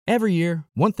Every year,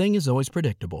 one thing is always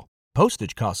predictable.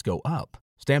 Postage costs go up.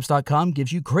 Stamps.com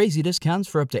gives you crazy discounts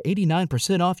for up to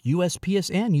 89% off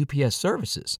USPS and UPS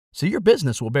services, so your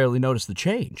business will barely notice the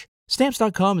change.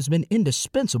 Stamps.com has been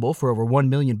indispensable for over 1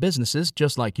 million businesses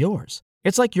just like yours.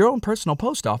 It's like your own personal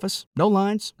post office. No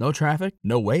lines, no traffic,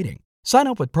 no waiting. Sign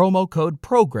up with promo code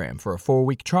PROGRAM for a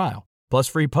 4-week trial, plus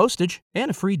free postage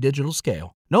and a free digital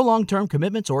scale. No long-term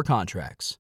commitments or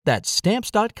contracts. That's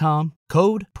Stamps.com,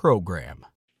 code PROGRAM.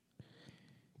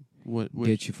 What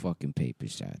Get your fucking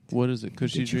papers out. What is it?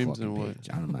 Cushy Get your Dreams and fucking what? papers.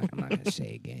 I'm not going to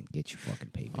say again. Get your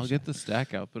fucking papers I'll get the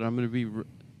stack out, but I'm going to be...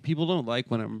 People don't like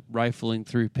when I'm rifling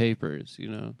through papers, you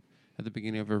know? At the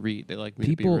beginning of a read, they like me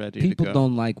to be ready to go. People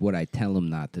don't like what I tell them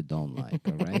not to don't like,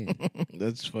 all right?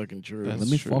 That's fucking true. That's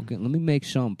Let me make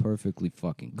something perfectly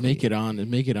fucking clear.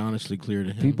 Make it honestly clear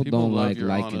to him. People don't love like your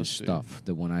liking honesty. stuff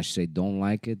that when I say don't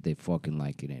like it, they fucking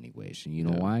like it anyways. And you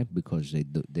know why? Because they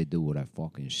do what I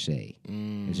fucking say.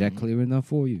 Is that clear enough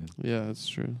for you? Yeah, that's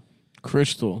true.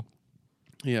 Crystal.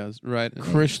 Yeah, it's right.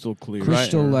 Crystal clear.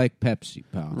 Crystal like Pepsi,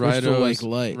 pal. Crystal like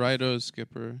light. Righto,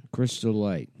 Skipper. Crystal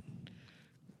light.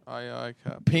 Aye,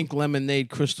 Cap. Pink lemonade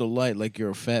crystal light like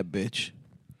you're a fat bitch.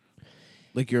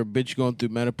 Like you're a bitch going through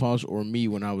menopause, or me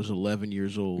when I was 11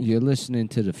 years old. You're listening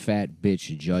to the Fat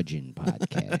Bitch Judging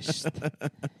podcast.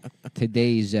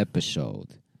 Today's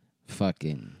episode,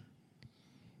 fucking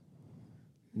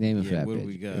name of fat what bitch. do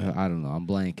we got? I don't know. I'm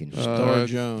blanking. Star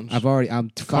Jones.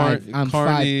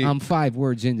 I'm 5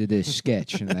 words into this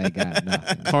sketch and I got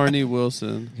nothing. Carney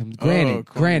Wilson.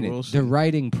 Granted, Wilson. the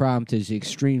writing prompt is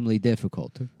extremely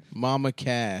difficult. Mama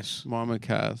Cass. Mama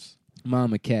Cass.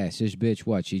 Mama Cass, this bitch,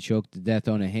 what? She choked to death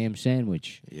on a ham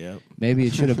sandwich. Yep. Maybe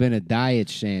it should have been a diet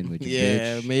sandwich,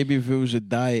 Yeah, bitch. maybe if it was a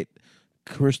diet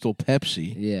Crystal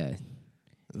Pepsi, Yeah.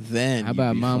 then How you'd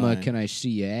about be Mama, fine. can I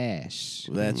see your ass?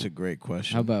 That's a great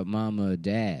question. How about Mama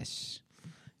Das?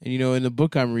 And you know, in the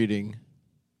book I'm reading,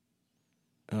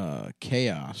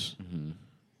 Chaos,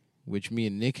 which me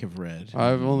and Nick have read.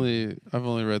 I've only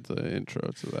read the intro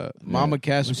to that. Mama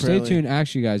Cass. Well, stay apparently- tuned.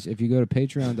 Actually, guys, if you go to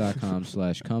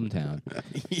patreon.com/cumtown,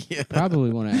 Yeah.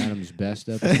 probably one of Adam's best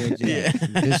episodes yet.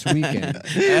 This weekend.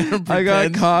 I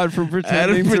got caught for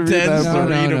pretending to read pretends that to book.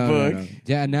 read a book.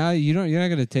 Yeah, now you're not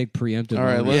going to take preemptive. All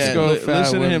right, ownership. let's go. Fat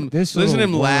listen to women. him. This Listen to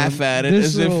him little laugh worm- at it this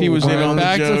as if he little was in worm- on the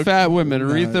Back joke. to fat women.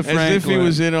 Aretha Franklin. As if he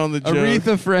was in on the joke.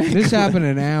 Aretha Franklin. This happened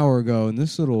an hour ago, and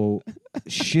this little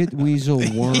shit weasel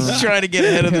worm. He's trying to get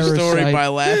ahead of the story Parasite. by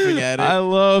laughing at it. I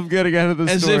love getting out of the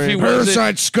As story. if he was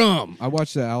scum. I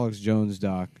watched the Alex Jones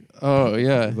doc. Oh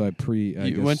yeah. Like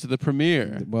You went to the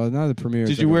premiere. Well, not the premiere.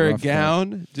 Did it's you like wear a rough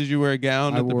gown? Did you wear a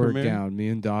gown doc. I at the wore premiere? a gown. Me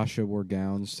and Dasha wore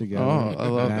gowns together. Oh, I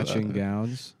love matching that.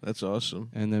 gowns. That's awesome.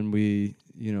 And then we,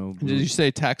 Did you say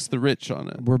tax the rich on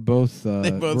it? we're both. They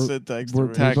both we're- said tax we're- the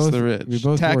rich. Tax both- the rich. we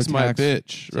both tax wore my tax-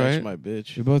 bitch, Tax right? my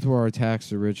bitch. We both wore our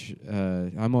tax the rich.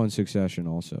 I'm on Succession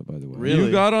also, by the way. Really?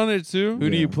 You got on it too?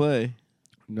 Who do Yeah. you play?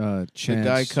 Chance. The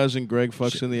guy cousin Greg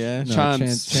fucks in the ass? No,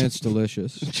 Chance. Chance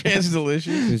Delicious. Chance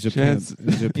Delicious? He's a Chance- pimp.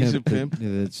 He's a pimp. He's a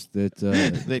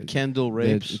pimp. That Kendall that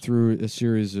rapes. through a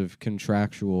series of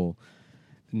contractual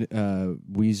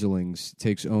weaselings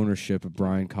takes ownership of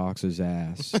Brian Cox's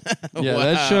ass. Yeah,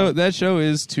 Wow. that show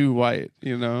is too white,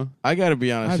 you know. I got to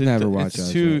be honest. I've never watched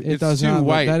that. too- show. It it's does too not.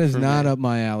 white That is for not me. up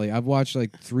my alley. I've watched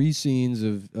like 3 scenes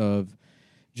of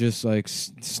just like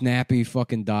snappy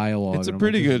fucking dialogue. It's a and I'm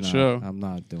pretty like, good show. I'm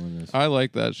not doing this. I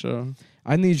like that show.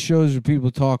 I need shows where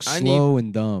people talk I slow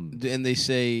and dumb. And they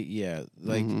say, yeah,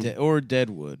 like, Mhm. or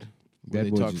Deadwood. Where they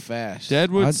Deadwood's- talk fast.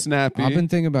 Deadwood's snappy, I've been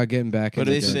thinking about getting back but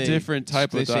into it's they a say- different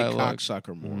type they of say dialogue.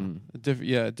 cocksucker more.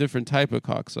 Mm. A different type of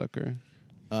cocksucker.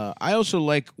 I also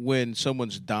like when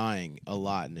someone's dying a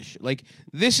lot in the show. Like,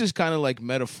 this is kind of like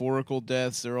metaphorical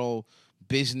deaths. They're all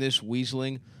business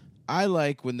weaseling. I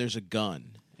like when there's a gun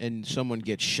and someone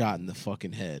gets shot in the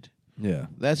fucking head. Yeah.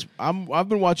 I've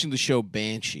been watching the show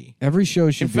Banshee. Every show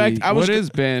should In fact, be. I was What is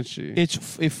Banshee?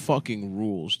 it fucking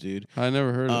rules, dude. I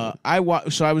never heard of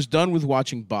it. So I was done with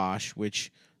watching Bosch,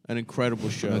 which an incredible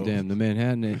show. Oh, damn. The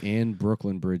Manhattan and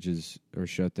Brooklyn bridges are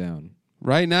shut down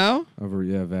Right now? over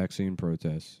vaccine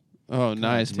protests. Oh,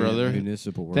 nice, brother.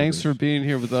 Municipal workers. Thanks for being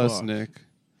here with us, Fuck. Nick.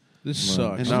 This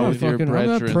Well, sucks. And I'm now not, with your fucking, I'm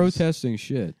not brethrens. protesting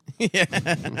shit.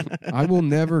 I will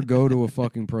never go to a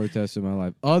fucking protest in my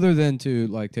life, other than to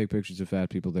like take pictures of fat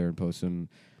people there and post them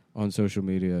on social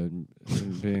media and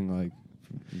being like,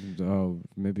 "Oh,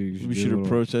 maybe We do should a have little-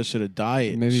 protested a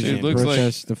diet. Maybe you It should looks like-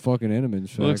 protest the fucking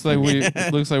Innemans." Looks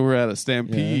like we're at a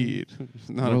stampede,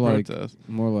 not More a like- protest.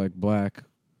 more like Black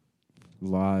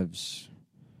Lives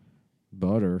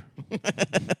Butter.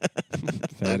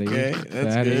 Fatty, Okay,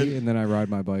 that's fatty, good. and then I ride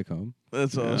my bike home.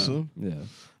 That's Yeah. awesome. Yeah.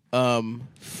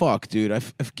 Fuck, dude.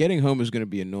 If getting home is going to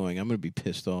be annoying, I'm going to be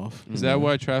pissed off. Is that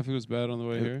why traffic was bad on the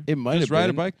way here? It might have Just ride a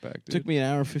been. bike back, dude. Took me an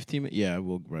hour 15 minutes. Yeah, I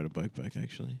will ride a bike back,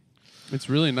 actually. It's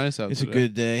really nice out It's today. a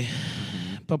good day.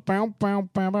 What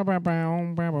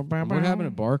happened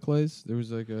at Barclays? There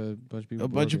was like a bunch of people. A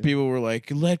bunch of people were like,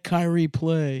 let Kyrie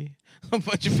play. A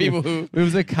bunch of people who It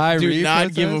was a Kyrie do not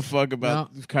protest? give a fuck about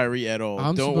Kyrie at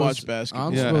all. Don't watch basketball.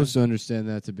 I'm supposed to understand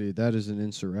that that is an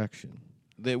insurrection.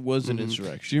 That was an Do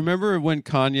insurrection. you remember when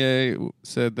Kanye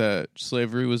said that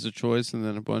slavery was a choice, and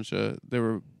then a bunch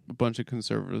of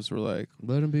conservatives were like,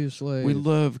 Let him be a slave. "We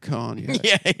love Kanye.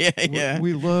 Yeah.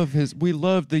 We love his. We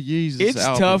love the Yeezus It's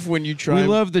album. tough when you try. We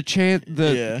love the chant.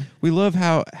 Yeah. We love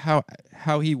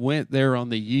how he went there on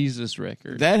the Yeezus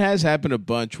record. That has happened a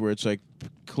bunch where it's like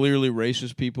clearly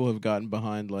racist people have gotten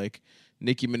behind like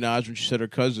Nicki Minaj when she said her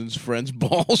cousin's friend's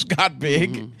balls got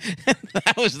big.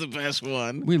 That was the best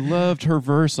one. We loved her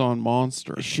verse on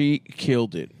Monster. She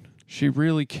killed it. She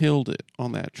really killed it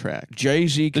on that track.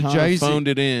 Jay-Z kind of phoned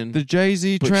it in. The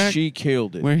Jay-Z but track she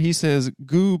killed it. where he says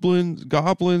goblins,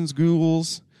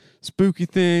 ghouls, spooky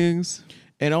things.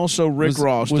 And also Rick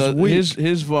Ross. was weak.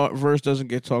 His verse doesn't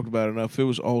get talked about enough. It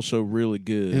was also really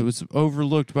good. It was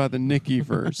overlooked by the Nicki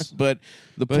verse. But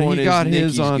the But point he got is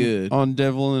his Nicki's good. on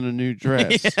Devil in a New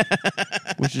Dress,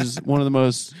 which is one of the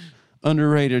most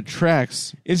underrated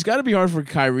tracks. It's got to be hard for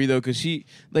Kyrie, though, because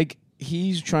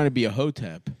he's trying to be a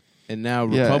hotep. And now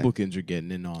Republicans are getting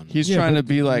in on him. He's trying to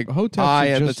be like Hoteps I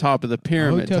are at the just- top of the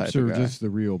pyramid Hoteps type of are guy. just the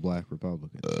real black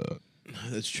Republicans.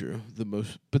 That's true. The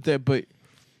most, but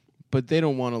they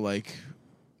don't want to like,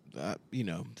 they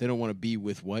don't want to be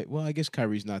with white. Well, I guess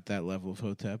Kyrie's not that level of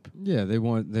hotep. Yeah,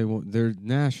 they're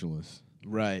nationalists.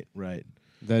 Right.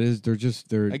 That is,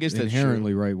 they're I guess that's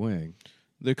inherently right wing.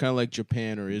 They're kind of like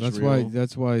Japan or Israel.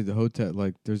 That's why the hotep,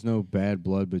 like, there's no bad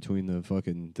blood between the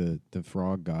fucking the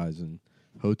frog guys and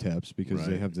hoteps because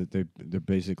they have they're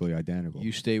basically identical.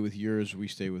 You stay with yours, we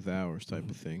stay with ours, type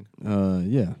of thing.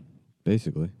 Yeah,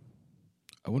 basically.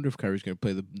 I wonder if Kyrie's going to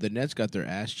play. The Nets got their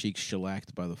ass cheeks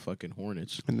shellacked by the fucking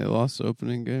Hornets. And they lost the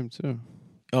opening game too.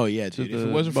 Oh yeah, To dude. If the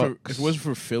it wasn't Bucks.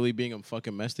 for Philly being a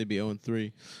fucking mess, they'd be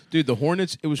 0-3. Dude, the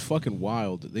Hornets, it was fucking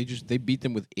wild. They beat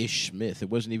them with Ish Smith. It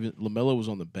wasn't even LaMelo was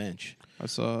on the bench. I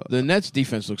saw The Nets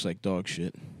defense looks like dog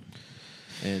shit.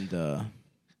 And that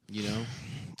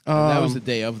was the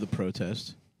day of the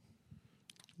protest.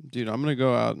 dude, I'm gonna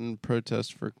go out and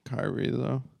protest for Kyrie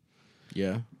though.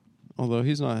 Yeah. Although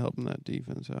he's not helping that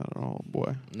defense out at all,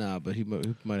 boy. Nah, but he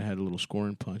might have had a little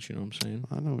scoring punch, you know what I'm saying?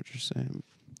 I know what you're saying.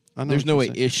 I know There's what no you're way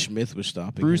saying. Ish Smith was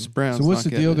stopping Bruce him. Brown's So what's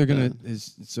not the deal? They're getting gonna it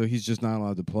done. so he's just not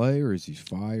allowed to play, or is he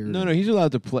fired? No, he's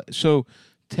allowed to play. So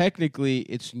technically,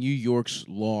 it's New York's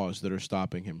laws that are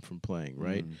stopping him from playing,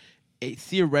 right?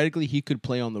 Theoretically, he could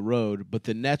play on the road, but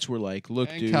the Nets were like, "Look,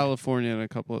 And dude, California and a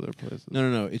couple other places.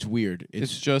 no, it's weird.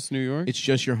 It's just New York. It's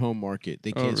just your home market.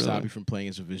 They can't stop really? you from playing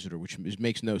as a visitor, which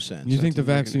makes no sense. You think the doesn't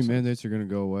make any vaccine sense. mandates are going to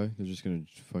go away? They're just going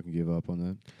to fucking give up on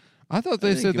that? I thought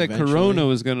they I said think that eventually- Corona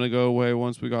was going to go away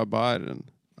once we got Biden.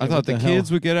 I Yeah, thought what the the kids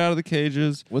hell? would get out of the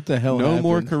cages. What the hell? No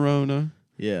more happened? Corona.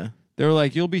 Yeah. They were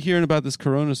like, you'll be hearing about this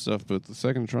Corona stuff, but the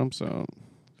second Trump's out,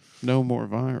 no more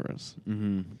virus.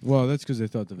 Mm-hmm. Well, that's because they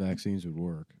thought the vaccines would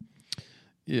work.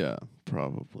 Yeah,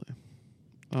 probably.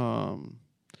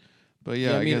 But Yeah,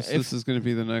 yeah, I I mean, guess if- this is going to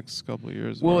be the next couple of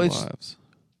years of Well, our it's- lives.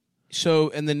 So,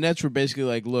 and the Nets were basically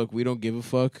like, "Look, we don't give a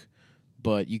fuck,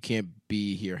 but you can't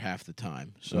be here half the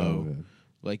time. So, okay.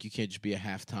 like, you can't just be a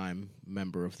halftime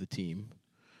member of the team."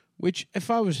 Which,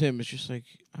 if I was him, it's just like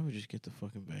I would just get the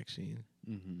fucking vaccine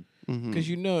Mm-hmm. because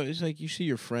it's like you see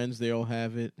your friends, they all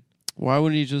have it. Why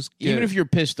wouldn't he just get, Even if you're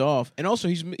pissed off, and also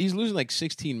he's losing like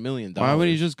 $16 million. why would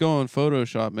he just go on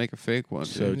Photoshop, make a fake one,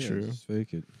 So dude? true. Just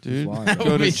fake it. Dude. Just lie That about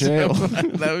Go it. to would be jail.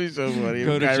 that would be so funny.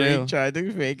 Go if to Kyrie jail. tried to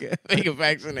make a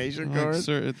vaccination Like, card.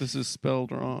 sir, this is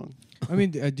spelled wrong. I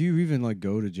mean, do you even like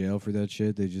go to jail for that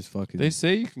shit? They just fucking. They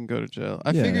say you can go to jail.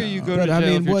 I Yeah, figure you go to but jail I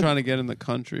mean, if you're what- trying to get in the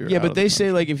country. Or Yeah, out but of the they say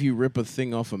country. like if you rip a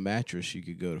thing off a mattress, you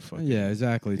could go to fucking yeah,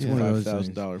 exactly. It's Yeah. one of those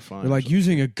 $5,000 things. fine. They're or like something.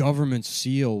 using a government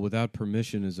seal without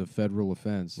permission is a federal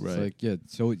offense. It's Right. like, yeah,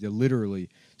 so literally,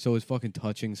 so it's fucking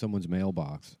touching someone's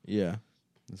mailbox. Yeah,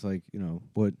 It's like,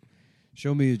 what?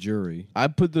 Show me a jury. I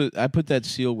put that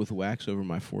seal with wax over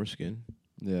my foreskin,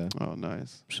 Yeah. Oh,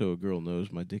 nice. so a girl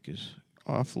knows my dick is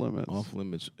Off limits. off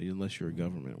limits unless you're a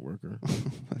government worker.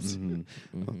 That's- Mhm.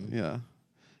 Mhm. Yeah,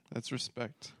 that's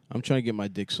respect, I'm trying to get my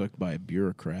dick sucked by a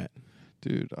bureaucrat.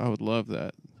 dude. I would love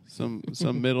that.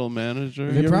 Some middle manager.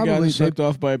 Have you ever gotten probably- sucked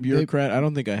off by a bureaucrat? I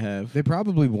don't think I have. They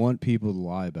probably want people to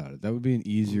lie about it. That would be an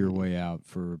easier way out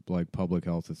for like public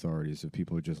health authorities if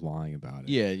people are just lying about it.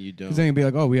 Yeah, you don't. Because they can be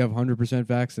like, "Oh, we have 100%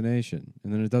 vaccination,"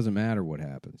 and then it doesn't matter what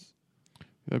happens.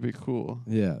 That'd be cool.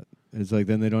 Yeah, it's like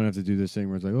then they don't have to do this thing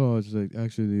where it's like, "Oh, it's like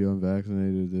actually the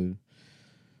unvaccinated,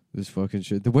 this fucking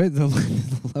shit." The way the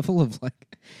level of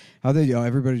like how they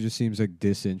everybody just seems like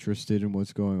disinterested in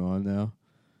what's going on now.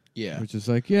 Yeah. Which is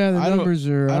like, yeah, the I don't- numbers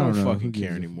are. I don't know, fucking who gives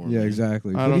care a- anymore, Yeah, man.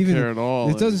 exactly. I But don't even, care at all.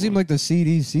 It doesn't seem anymore. like the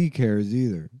CDC cares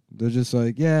either. They're just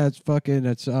like, yeah, it's fucking,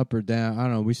 it's up or down. I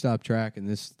don't know. We stopped tracking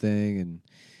this thing, and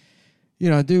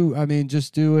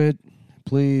just do it,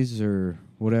 please, or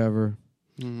whatever.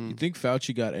 You think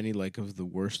Fauci got any like of the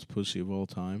worst pussy of all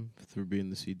time through being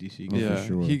the CDC guy? Oh, Yeah, for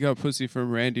sure. he got pussy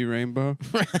from Randy Rainbow.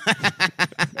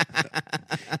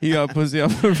 He got pussy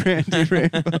off of Randy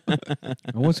Rainbow.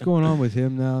 And what's going on with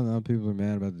him now? Now people are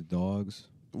mad about the dogs.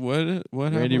 What happened?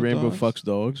 Randy with Rainbow dogs? fucks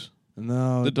dogs.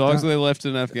 No, The dogs that- they left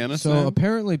in Afghanistan. So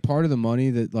apparently, part of the money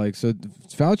that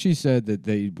Fauci said that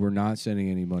they were not sending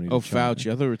any money. Oh, to China. Fauci.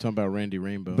 I thought we were talking about Randy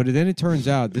Rainbow. But then it turns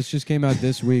out this just came out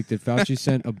this week that Fauci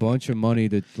sent a bunch of money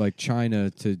to like China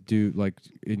to do like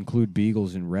include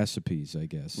beagles in recipes. I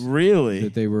guess really,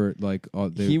 that they were like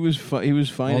he was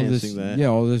financing that. Yeah,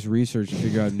 all this research to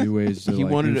figure out new ways to He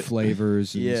like wanted new it-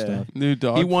 flavors and Yeah. stuff. New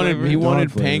dog. He wanted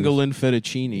Dog flavors. pangolin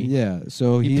fettuccine. Yeah,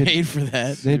 so He had- paid for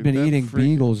that. they'd been Dude, that eating freak-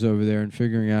 beagles over there and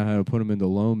figuring out how to put them into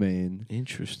lo mein.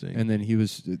 Interesting. And then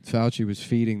Fauci was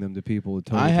feeding them to people at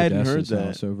Tony I hadn't Podesta's heard that.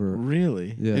 house over.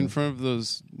 Really? Yeah, in front of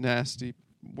those nasty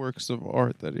works of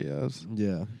art that he has.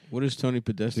 yeah. What does Tony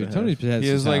Podesta Dude, Tony have? Podesta's He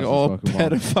has like house is all fucking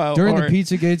wild. pedophile During art. the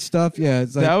Pizzagate stuff, yeah,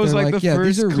 it's like That was they're like the yeah,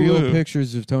 these first are real clue.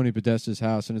 pictures of Tony Podesta's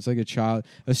house, and it's like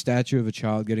a statue of a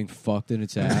child getting fucked in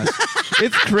its ass.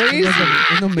 It's crazy. in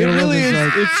the It middle really of is.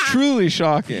 this, like, It's truly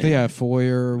shocking. yeah,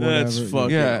 foyer or whatever. That's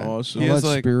fucking Yeah. awesome. He all has, that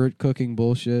like- spirit cooking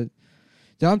bullshit.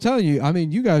 Now, I'm telling you, I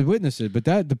mean, you guys witnessed it, but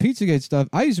the Pizzagate stuff,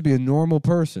 I used to be a normal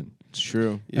person. It's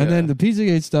true. Yeah. And then the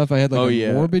Pizzagate stuff, I had like Oh, a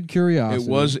yeah. morbid curiosity.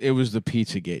 It was the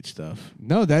Pizzagate stuff.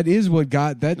 No, that is what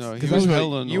got that. No, he 'cause was I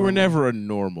hella You were normal. never a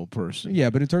normal person. yeah,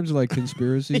 but in terms of like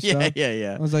conspiracy stuff,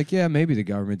 yeah. I was like, yeah, maybe the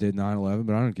government did 9/11,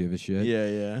 but I don't give a shit.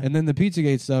 Yeah. And then the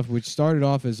Pizzagate stuff, which started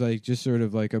off as like just sort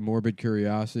of like a morbid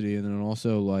curiosity, and then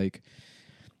also like,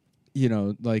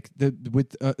 like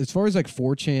as far as like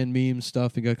 4chan meme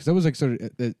stuff, because that was like sort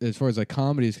of as far as like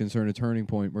comedy is concerned, a turning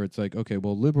point where it's like, okay,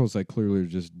 well, liberals like clearly are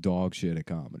just dog shit at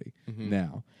comedy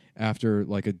now. After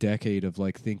like a decade of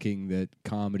like thinking that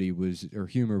comedy was or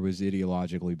humor was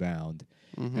ideologically bound,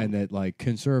 and that like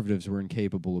conservatives were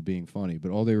incapable of being funny, but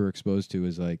all they were exposed to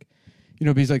is like,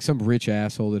 because like some rich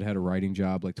asshole that had a writing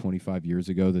job like 25 years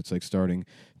ago that's like starting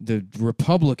the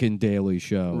Republican Daily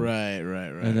Show, Right.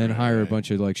 and then hire a bunch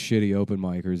of like shitty open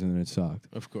micers, and then it sucked.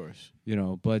 Of course.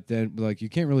 But then like you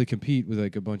can't really compete with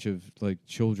like a bunch of like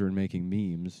children making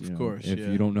memes, Of course, if yeah.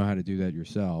 you don't know how to do that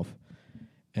yourself.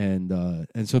 And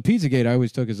so Pizzagate I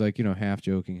always took as like, half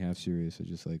joking, half serious. I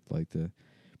just like the,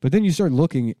 but then you start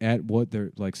looking at what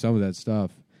they're like some of that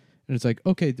stuff, and it's like,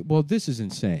 okay, well, this is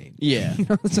insane. Yeah.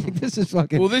 It's like this is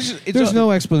fucking. Well, There's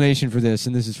no explanation for this,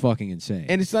 and this is fucking insane.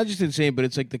 And it's not just insane, but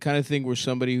it's like the kind of thing where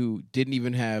somebody who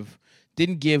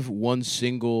didn't give one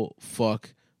single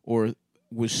fuck or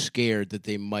was scared that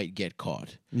they might get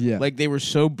caught. yeah, Like they were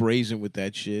so brazen with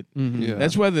that shit. Mhm. Yeah.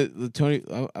 That's why the Tony.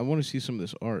 I want to see some of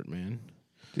this art, man.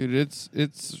 Dude, it's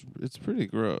pretty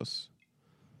gross.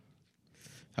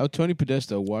 How Tony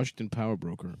Podesta, a Washington power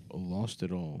broker, lost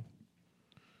it all.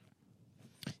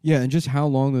 Yeah, and just how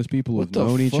long those people What have the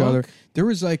known each fuck? other.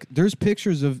 There's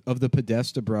pictures of the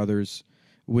Podesta brothers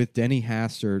with Denny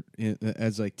Hastert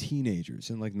as like teenagers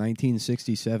in like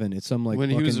 1967. It's some like when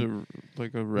he was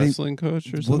fucking- a wrestling coach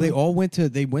or something. well,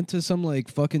 they went to some like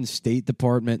fucking State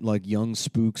Department like young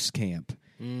spooks camp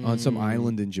on some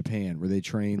island in Japan where they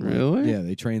train. Like, Really? yeah,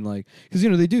 they train like because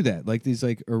they do that. Like these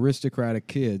like aristocratic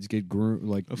kids get groomed,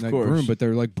 like Of not course. groomed, but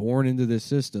they're like born into this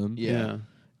system. Yeah.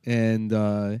 And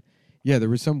there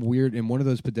was some weird in one of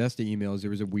those Podesta emails.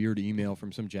 There was a weird email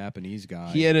from some Japanese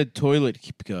guy. He had a toilet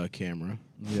camera.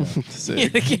 Yeah, He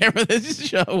had a camera that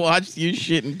just watched you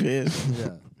shit and piss.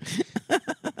 yeah.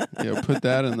 Yeah, put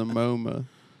that in the MoMA.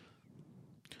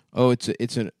 Oh,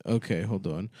 okay, hold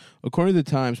on. According to the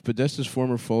Times, Podesta's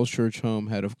former Falls Church home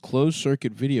had a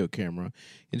closed-circuit video camera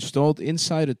installed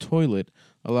inside a toilet,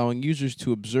 allowing users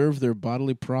to observe their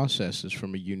bodily processes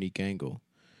from a unique angle.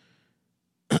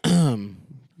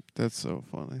 That's so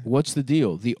funny. What's the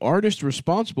deal? The artist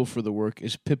responsible for the work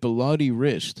is Pipilotti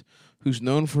Rist, who's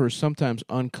known for her sometimes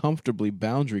uncomfortably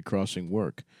boundary-crossing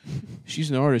work. She's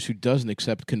an artist who doesn't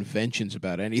accept conventions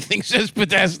about anything, says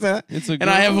Podesta. And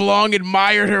I have long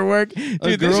admired her work.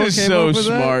 Dude, this is so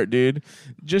smart, dude.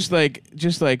 Just like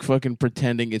fucking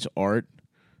pretending it's art,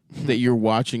 that you're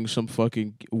watching some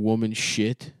fucking woman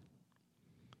shit.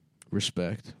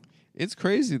 Respect. It's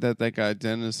crazy that guy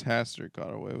Dennis Hastert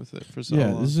got away with it for so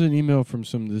long. Yeah, this is an email from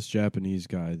this Japanese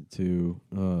guy to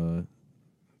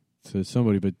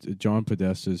somebody, but John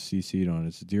Podesta's CC'd on it.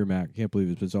 It's Dear Mac, I can't believe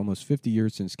it, but it's almost 50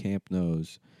 years since Camp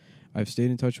Knows. I've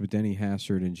stayed in touch with Denny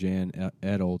Hastert and Jan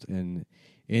Edelt and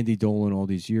Andy Dolan all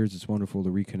these years. It's wonderful to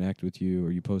reconnect with you,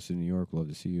 or you posted in New York, love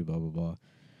to see you, blah, blah, blah.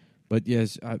 But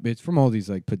yes, it's from all these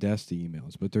like Podesta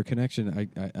emails, but their connection,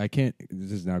 I can't,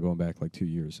 this is now going back like 2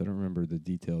 years. I don't remember the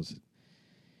details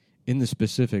in the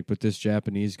specific, but this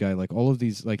Japanese guy, like all of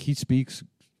these, like he speaks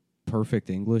perfect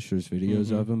English. There's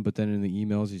videos of him, but then in the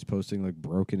emails he's posting like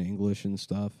broken English and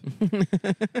stuff.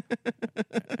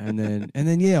 and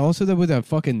then yeah, also that with that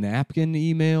fucking napkin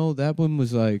email, that one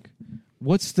was like,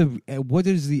 what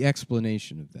is the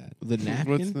explanation of that? The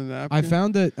napkin? What's the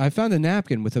napkin? I found a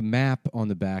napkin with a map on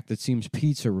the back that seems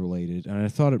pizza related, and I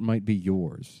thought it might be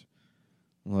yours.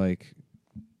 Like,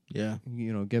 yeah,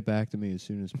 get back to me as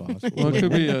soon as possible. Well, it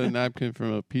could be a napkin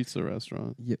from a pizza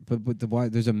restaurant. Yeah,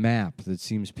 but there's a map that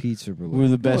seems pizza related. We're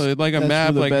the best. Well, like a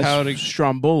map, like how to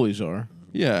Strombolis are.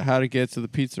 Yeah, how to get to the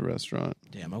pizza restaurant.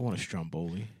 Damn, I want a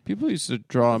Stromboli. People used to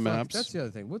draw maps. That's the other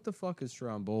thing. What the fuck is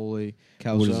Stromboli?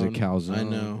 Calzone. What is a calzone? I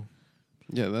know.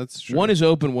 Yeah, that's true. One is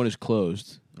open, one is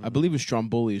closed. I believe a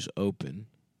Stromboli is open,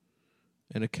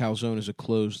 and a calzone is a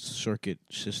closed circuit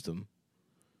system.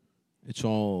 It's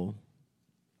all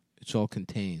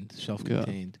contained,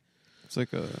 self-contained. Yeah. It's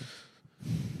like a,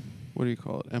 what do you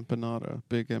call it? Empanada,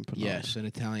 big empanada. Yes, an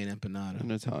Italian empanada.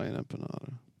 An Italian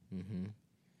empanada. Mm-hmm.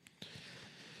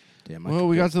 Damn, Well,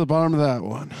 we got to the bottom of that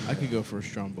one. I could go for a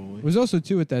Stromboli. It was also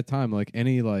too at that time like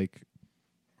any like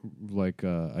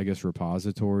I guess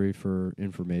repository for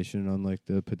information on like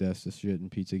the Podesta shit and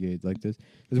Pizzagate like this.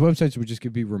 These websites would just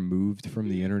be removed from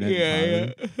the internet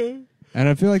entirely. And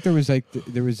I feel like there was like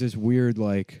there was this weird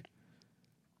like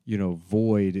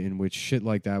void in which shit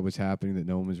like that was happening that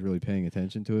no one was really paying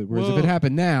attention to it. Whereas if it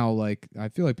happened now, like I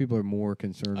feel like people are more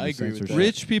concerned with censorship. that.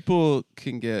 Rich people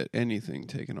can get anything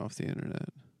taken off the internet.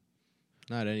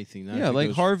 Not anything. Yeah,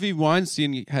 like Harvey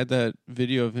Weinstein had that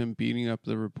video of him beating up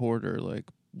the reporter, like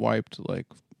wiped like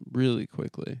really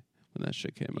quickly when that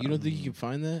shit came out. You don't think you can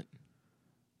find that?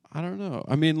 I don't know.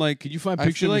 I mean, like, could you find I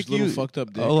pictures feel of like his little fucked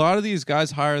up dick? A lot of these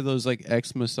guys hire those like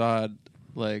ex-Mossad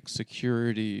like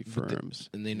security firms,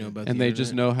 and they know about and the they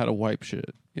just know how to wipe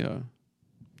shit. Yeah,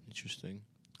 interesting.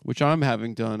 Which I'm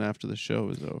having done after the show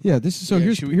is over. Yeah, this is so. Yeah,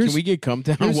 Here's can we get Come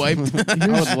Down wiped? I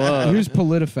would love. Here's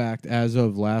PolitiFact as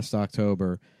of last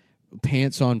October.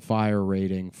 Pants on fire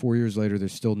rating. 4 years later,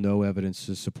 there's still no evidence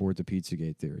to support the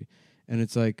Pizzagate theory. And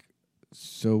it's like,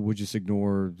 so we'll just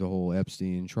ignore the whole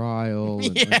Epstein trial.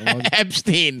 And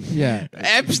Epstein. Yeah.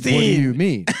 Epstein. What do you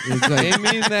mean? It's like, They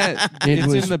mean that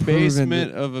it's in the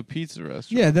basement of a pizza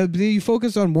restaurant. yeah, you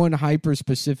focus on one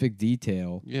hyper-specific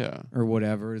detail Yeah. or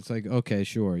whatever. It's like, okay,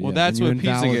 sure. Well, yeah. that's And you what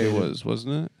Pizzagate invalidate it. was,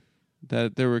 wasn't it?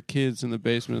 That there were kids in the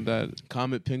basement of that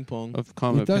Comet Ping Pong. of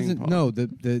Comet It doesn't. Ping Pong. No,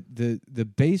 the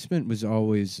basement was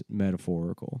always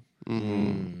metaphorical.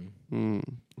 Mm-hmm. It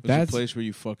was That's- a place where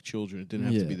you fuck children. It didn't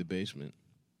have to be the basement.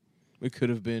 It could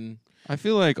have been. I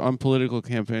feel like on political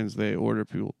campaigns they order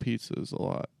people pizzas a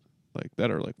lot, like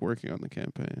that are like working on the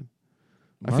campaign.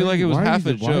 I feel like it was half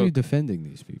a joke. Why are you defending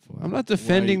these people? I'm not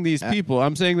defending these people.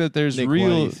 I'm saying that there's Nick, why do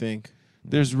real you think?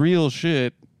 there's real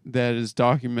shit that is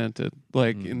documented,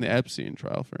 like in the Epstein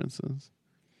trial, for instance.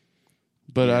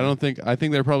 But I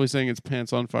think they're probably saying it's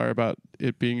pants on fire about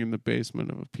it being in the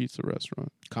basement of a pizza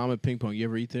restaurant. Comet Ping Pong. You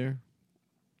ever eat there?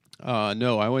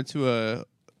 No, I went to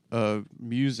a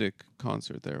music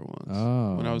concert there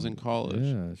once when I was in college.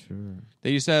 Yeah, sure.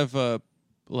 They used to have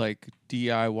like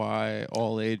DIY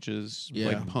all ages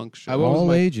like punk shows.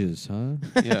 All ages, huh?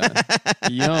 Yeah,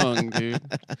 young dude.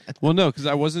 Well, no, because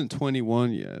I wasn't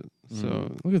 21 yet.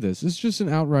 So Look at this. This is just an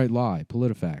outright lie.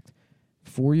 PolitiFact.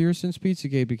 4 years since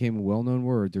Pizzagate became a well-known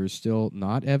word, there is still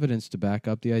not evidence to back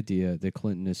up the idea that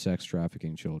Clinton is sex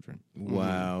trafficking children.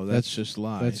 Wow, that's just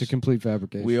lies. That's a complete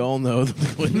fabrication. We all know that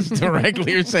the Clintons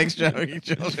directly are sex trafficking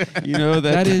children. you know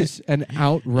that is an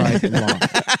outright lie.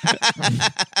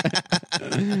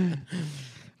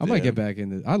 I might get back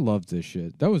into. I loved this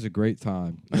shit. That was a great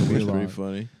time. That was pretty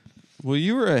funny. Well,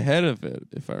 you were ahead of it,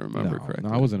 if I remember correctly.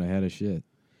 No, I wasn't ahead of shit.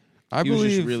 I He was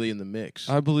believe just really in the mix.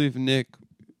 I believe Nick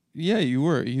Yeah, you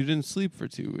were. You didn't sleep for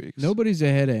 2 weeks. Nobody's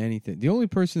ahead of anything. The only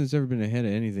person that's ever been ahead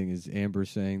of anything is Amber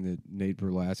saying that Nate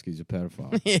Berlasky's a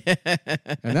pedophile.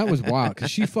 And that was wild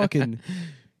because she fucking.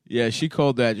 Yeah, she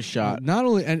called that shot. Not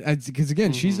only, and because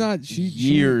again, she's not.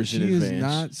 Years in she is advance.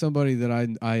 not somebody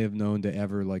that I have known to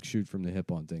ever like shoot from the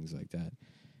hip on things like that.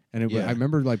 And Yeah. I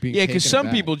remember like being Yeah, because some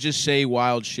aback. people just say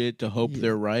wild shit to hope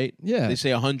they're right. Yeah. They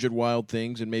say 100 wild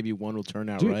things and maybe one will turn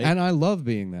out Dude, right. and I love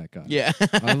being that guy. Yeah.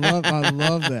 I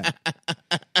love that.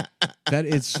 That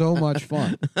is so much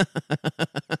fun.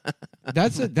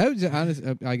 That was honest.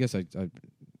 I guess I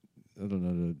don't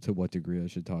know to what degree I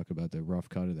should talk about the rough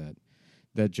cut of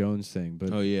that Jones thing,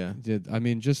 but Oh, yeah. I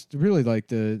mean, just really like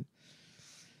that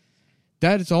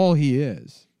is all he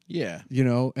is. Yeah. You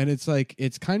know, and it's like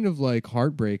it's kind of like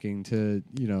heartbreaking to,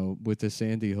 you know, with the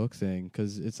Sandy Hook thing,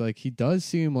 because it's like he does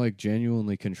seem like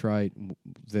genuinely contrite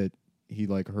that he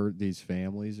like hurt these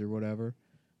families or whatever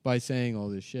by saying all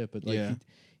this shit, but like Yeah.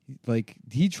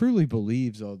 he truly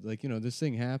believes all, like, you know, this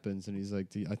thing happens and he's like,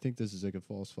 I think this is like a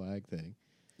false flag thing.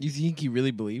 You think he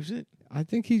really believes it? I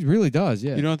think he really does.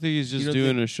 Yeah. You don't think he's just don't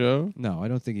doing a show? No, I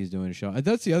don't think he's doing a show.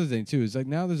 That's the other thing too. Is like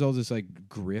now there's all this like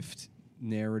grift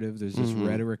narrative. There's this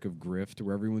rhetoric of grift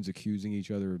where everyone's accusing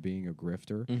each other of being a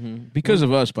grifter Because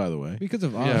of us, by the way. because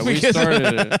of Yeah, us. we started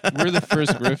it. We're the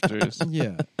first grifters.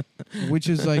 Yeah, which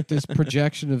is like this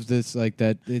projection of this like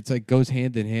that. It's like goes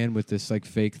hand in hand with this like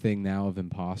fake thing now of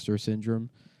imposter syndrome.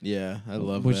 Yeah, I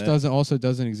love which that.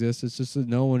 doesn't exist. It's just that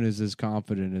no one is as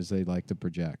confident as they like to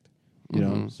project. You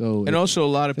know, so And also, a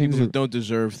lot of things people are- who don't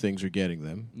deserve things are getting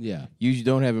them. yeah. You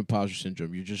don't have imposter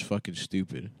syndrome. You're just fucking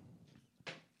stupid.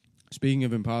 Speaking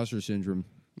of imposter syndrome,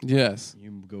 Yes. you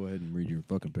can go ahead and read your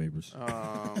fucking papers.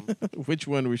 Which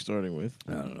one are we starting with?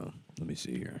 I don't know. Let me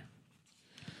see here.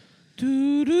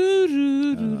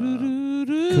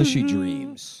 Cushy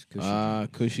dreams.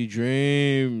 Cushy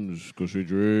dreams. Cushy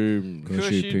dreams.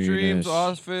 Cushy penis.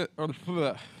 outfit.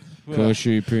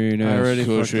 Cushy penis. I already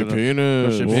Cushy fucked it up.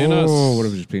 penis. Cushy penis. Oh, what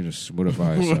if his penis? What if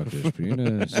I sucked his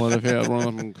penis? What if he had one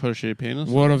of them cushy penis?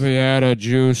 What if he had a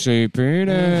juicy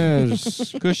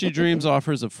penis? Cushy Dreams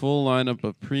offers a full lineup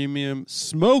of premium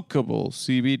smokable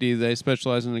CBD. They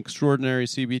specialize in extraordinary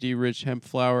CBD-rich hemp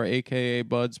flower, a.k.a.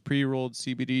 buds, pre-rolled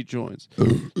CBD joints.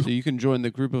 So you can join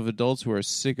the group of adults who are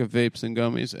sick of vapes and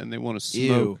gummies, and they want to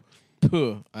smoke. Ew.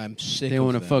 Puh, I'm sick They of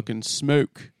want to them. fucking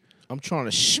smoke I'm trying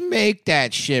to smake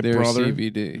that shit, their brother.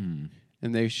 CBD.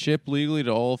 And they ship legally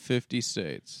to all 50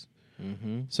 states.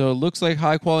 So it looks like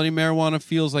high-quality marijuana,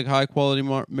 feels like high-quality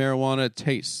marijuana, it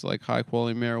tastes like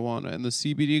high-quality marijuana. And the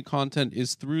CBD content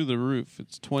is through the roof.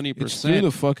 It's 20%. It's through the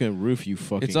fucking roof, you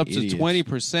fucking It's up idiots. to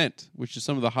 20%, which is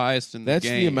some of the highest in That's the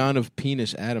game. the amount of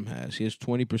penis Adam has. He has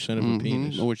 20% of a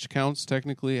penis. Which counts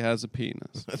technically as a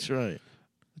penis. That's right.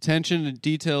 Attention to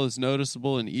detail is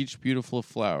noticeable in each beautiful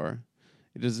flower.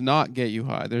 It does not get you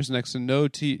high. There's next to no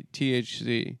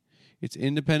THC. It's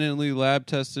independently lab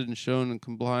tested and shown in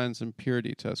compliance and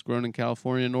purity tests. Grown in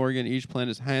California and Oregon, each plant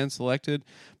is hand selected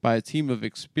by a team of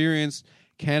experienced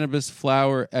cannabis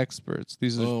flower experts.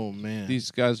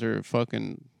 These guys are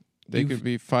fucking. They could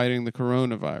be fighting the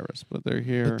coronavirus, but they're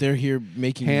here. But they're here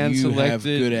making hand you have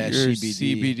selected good ass your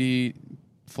CBD. CBD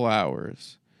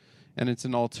flowers, and it's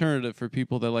an alternative for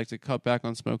people that like to cut back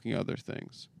on smoking other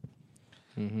things.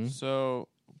 So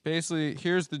basically,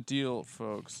 here's the deal,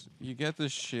 folks. You get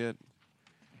this shit.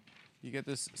 You get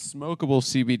this smokable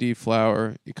CBD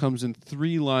flower. It comes in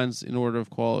 3 lines in order of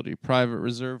quality: private,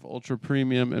 reserve, ultra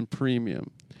premium, and premium.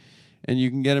 And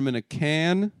you can get them in a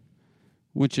can,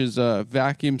 which is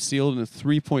vacuum sealed in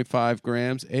 3.5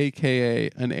 grams, aka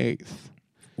an eighth.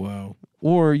 Wow.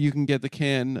 Or you can get the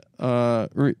can,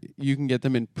 or you can get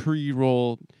them in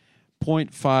pre-rolled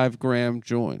 0.5 gram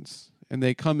joints. And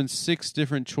they come in 6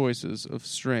 different choices of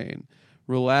strain: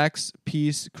 relax,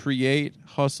 peace, create,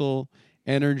 hustle,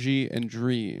 energy, and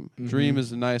dream. Dream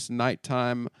is a nice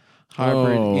nighttime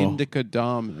hybrid indica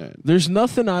dominant. There's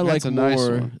nothing I That's like a nice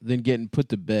more one. than getting put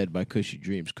to bed by Cushy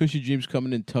Dreams. Cushy Dreams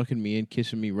coming and tucking me in,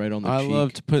 kissing me right on the I cheek.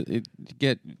 love to put it,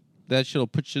 get that shit'll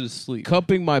put you to sleep.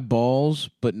 Cupping my balls,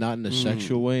 but not in a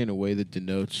sexual way, in a way that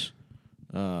denotes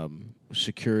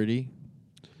security.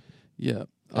 Yeah.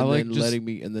 And I like then just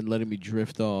letting me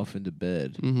drift off into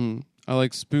bed. I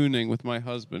like spooning with my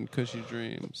husband, Cushy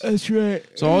Dreams. That's right.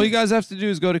 So all you guys have to do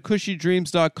is go to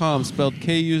cushydreams.com, spelled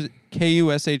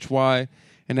Kushy,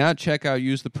 and at checkout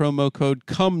use the promo code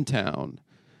CUMTOWN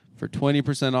for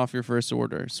 20% off your first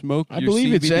order. Smoke I your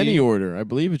believe it's CBD, any order. I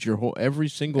believe it's your whole every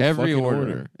single every fucking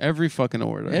order. Every fucking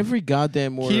order. Every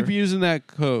goddamn order. Keep using that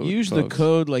code. Use folks. the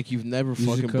code like you've never Use the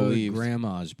fucking code believed.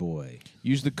 Grandma's boy.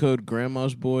 Use the code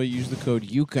Grandma's Boy. Use the code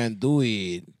You Can Do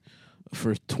It.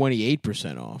 for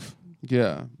 28% off.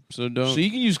 Yeah. So don't. So you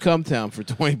can use Cumtown for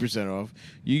 20% off.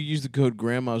 You can use the code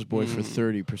Grandma's Boy for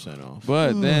 30% off.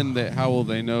 But then how will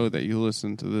they know that you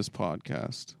listen to this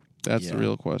podcast? That's the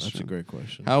real question. That's a great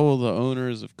question. How will the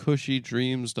owners of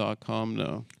cushydreams.com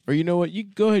know? Or you know what? You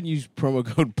go ahead and use promo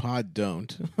code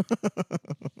POD-DON'T.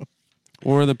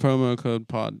 Or the promo code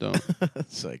POD-DON'T.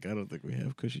 It's like, I don't think we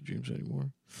have Cushy Dreams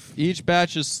anymore. Each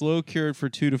batch is slow cured for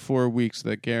 2 to 4 weeks.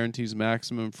 That guarantees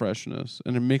maximum freshness,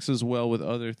 and it mixes well with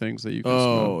other things that you can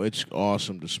smoke. Oh, it's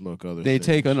awesome to smoke other They things.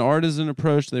 take an artisan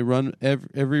approach. They run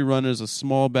every run is a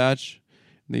small batch.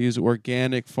 And they use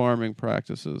organic farming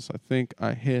practices. I think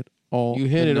I hit all. You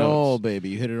hit the it notes. all, baby.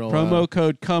 You hit it all. Promo out.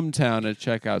 code CUMTOWN at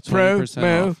checkout. 20%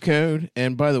 Promo off. code.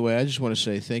 And by the way, I just want to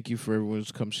say thank you for everyone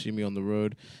who's come see me on the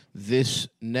road. This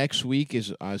next week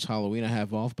is Halloween. I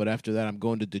have off, but after that, I'm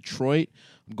going to Detroit.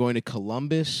 I'm going to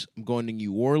Columbus. I'm going to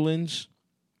New Orleans,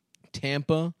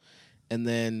 Tampa, and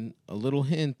then a little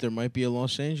hint: there might be a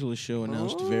Los Angeles show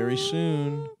announced very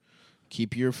soon.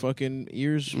 Keep your fucking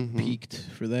ears peaked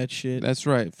for that shit. That's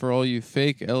right. For all you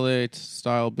fake LA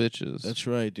style bitches. That's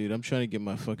right, dude. I'm trying to get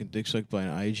my fucking dick sucked by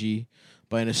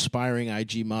an aspiring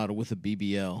IG model with a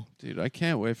BBL. Dude, I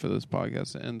can't wait for this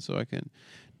podcast to end so I can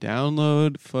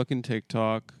download fucking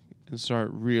TikTok and start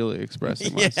really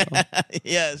expressing myself.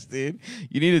 Yes, dude.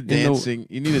 You need a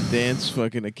dance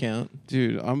fucking account.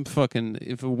 Dude, I'm fucking,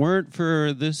 if it weren't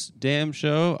for this damn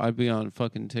show, I'd be on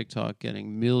fucking TikTok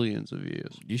getting millions of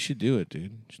views. You should do it,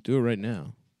 dude. Just do it right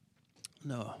now.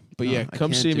 No. But yeah,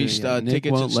 come see me.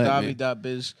 Tickets at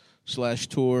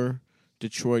stabby.biz/tour.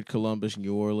 Detroit, Columbus,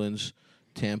 New Orleans,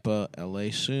 Tampa, LA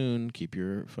soon. Keep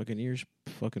your fucking ears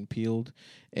fucking peeled.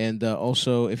 And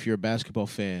also, if you're a basketball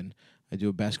fan, I do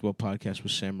a basketball podcast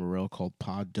with Sam Morrell called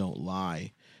Pod Don't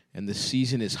Lie. And the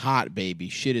season is hot, baby.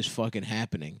 Shit is fucking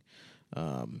happening.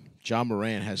 John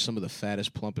Moran has some of the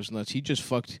fattest, plumpest nuts.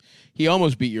 He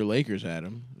almost beat your Lakers,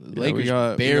 Adam. The Lakers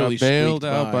barely we got bailed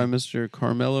squeaked out by Mr.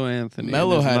 Carmelo Anthony in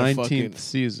his had 19th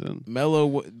season.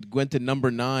 Melo went to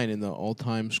number 9 in the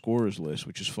all-time scorers list,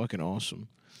 which is fucking awesome.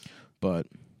 But,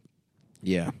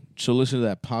 yeah. So listen to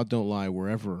that. Pod Don't Lie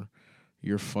wherever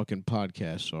your fucking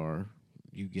podcasts are.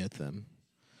 You get them.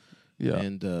 Yeah.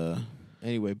 And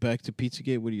anyway, back to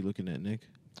Pizzagate. What are you looking at, Nick?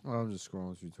 Oh, I'm just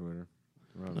scrolling through Twitter.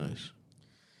 Nice.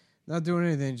 Not doing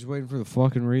anything, just waiting for the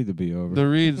fucking read to be over. The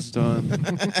read's done.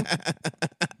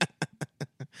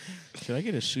 Should I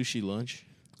get a sushi lunch?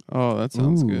 Oh, that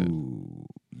sounds good.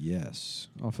 Yes.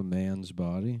 Off a man's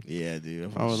body. Yeah,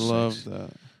 dude. I would love that.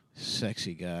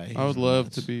 Sexy guy. I would love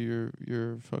to be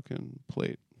your fucking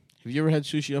plate. Have you ever had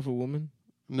sushi off a woman?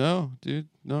 No, dude.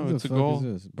 No, What it's the a fuck goal.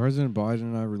 is this? President Biden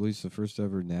and I released the first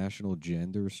ever national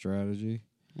gender strategy.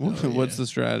 What's the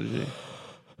strategy?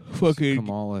 Fucking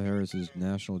Kamala Harris's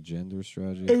national gender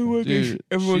strategy. everyone Dude,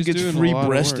 gets she's doing free a lot of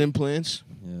breast work. implants.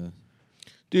 Yeah.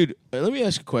 Dude, let me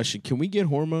ask a question. Can we get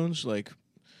hormones? Like,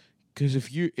 because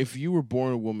if you were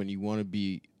born a woman, you want to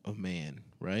be a man,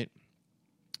 right?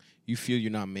 You feel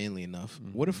you're not manly enough.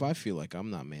 Mm-hmm. What if I feel like I'm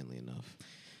not manly enough?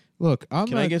 Look,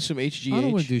 Can I get some HGH? I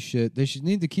don't want to do shit. They should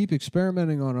need to keep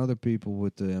experimenting on other people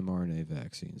with the mRNA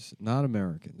vaccines, not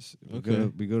Americans.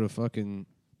 Okay. We go to fucking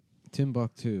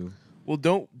Timbuktu. Well,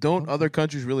 don't other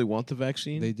countries really want the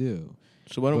vaccine? They do.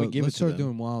 So why don't we But give it let's to start them?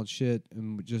 doing wild shit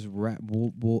and just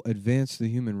we'll advance the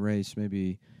human race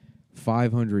maybe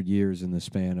 500 years in the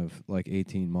span of like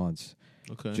 18 months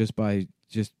Okay. just by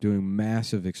just doing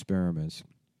massive experiments.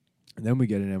 And then we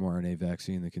get an mRNA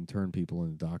vaccine that can turn people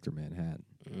into Dr. Manhattan.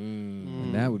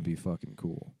 And that would be fucking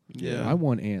cool. Yeah. I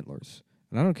want antlers.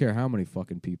 And I don't care how many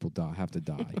fucking people have to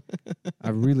die. I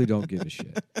really don't give a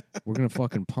shit. We're going to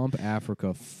fucking pump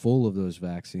Africa full of those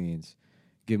vaccines.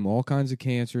 Give them all kinds of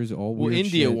cancers, all Well, weird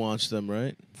India shit. wants them,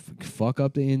 right? Fuck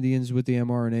up the Indians with the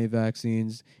mRNA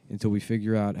vaccines until we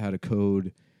figure out how to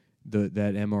code that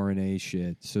mRNA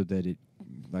shit so that it,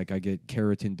 like, I get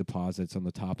keratin deposits on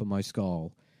the top of my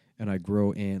skull and I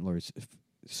grow antlers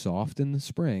soft in the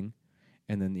spring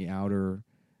and then the outer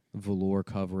velour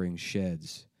covering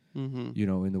sheds,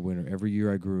 in the winter. Every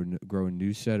year I grow a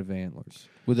new set of antlers.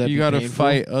 Would that You be got to painful?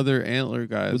 fight other antler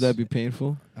guys. Would that be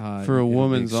painful? For a It'll be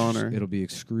woman's honor. It'll be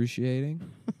excruciating.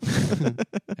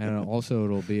 And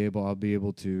also I'll be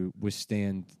able to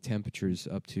withstand temperatures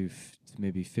up to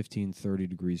maybe 15, 30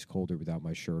 degrees colder without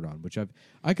my shirt on, which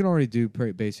I can already do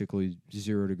basically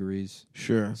 0 degrees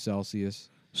Sure. Celsius.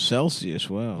 Celsius,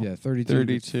 wow. Yeah, 32.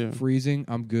 32. Freezing.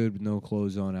 I'm good with no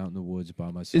clothes on out in the woods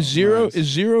by myself. Is zero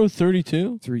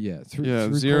 32? Through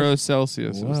 0 cold,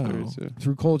 Celsius is Wow. 32.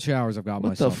 through cold showers I've got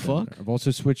What the myself in fuck? there. I've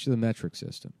also switched to the metric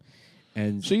system.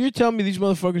 And So you're telling me these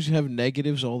motherfuckers have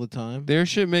negatives all the time? Their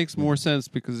shit makes more sense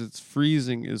because it's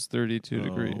freezing is 32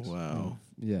 degrees. Wow.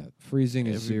 yeah, freezing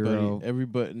is 0.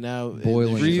 Everybody now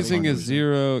Boiling is Freezing is 100%.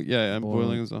 0. Yeah, and Boiling.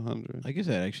 boiling is 100. I guess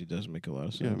that actually does make a lot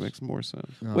of sense. Yeah, it makes more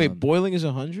sense. Wait, boiling is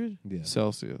 100? yeah.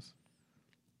 Celsius.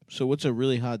 So what's a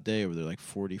really hot day over there? Like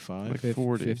 45? Like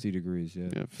 40. 50 degrees, yeah.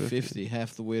 Yeah, 50,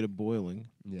 half the way to boiling.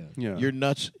 Yeah. Yeah. Your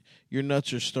nuts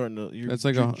are starting to. That's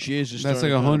like your a- jizz is That's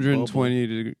starting like to kinda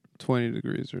 120 20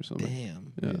 degrees or bubble. something.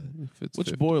 Damn. Yeah. Yeah. If it's What's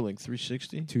 50. boiling?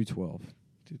 360? 212.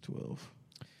 212.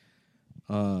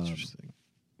 Interesting.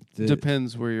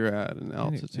 Depends where you're at in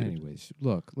altitude. Anyways,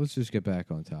 look, let's just get back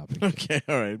on topic. Okay,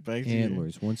 all right. Back to you.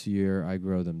 Antlers. Once a year, I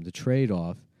grow them. The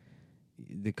trade-off,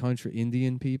 the country,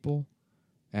 Indian people,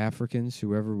 Africans,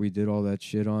 whoever we did all that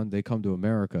shit on, they come to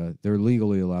America. They're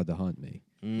legally allowed to hunt me,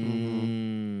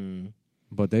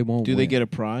 but they won't. Do they win. get a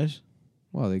prize?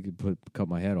 Well, they could cut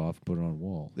my head off, put it on a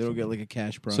wall. They don't get like a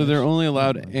cash prize. So they're only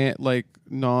allowed like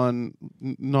not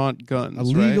guns, right?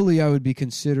 Legally, I would be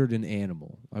considered an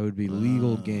animal. I would be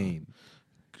legal game.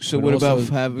 So but what also- about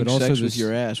having but also sex with this-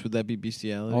 your ass? Would that be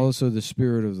bestiality? Also, the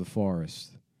spirit of the forest.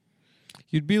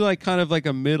 You'd be like kind of like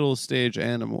a middle stage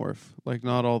animorph, like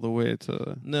not all the way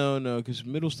to. No, because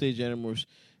middle stage animorphs.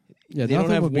 Yeah, They don't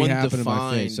nothing have would be one happening to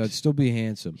my face. defined- I'd still be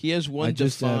handsome. He has one I'd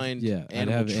just defined have, I'd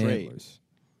animal have trait. antlers.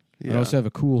 Yeah. I'd also have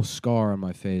a cool scar on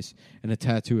my face and a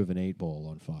tattoo of an 8-ball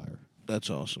on fire. That's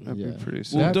awesome. That'd Yeah. be pretty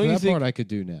sick. Well, that don't you that think- part I could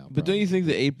do now. But don't you think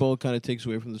the 8-ball kind of takes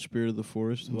away from the spirit of the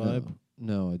forest vibe?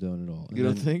 No, I don't at all. You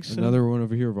don't think so? Another one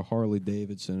over here of a Harley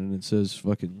Davidson, and it says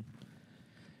fucking.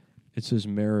 It says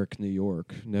Merrick, New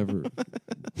York. Never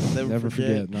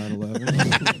forget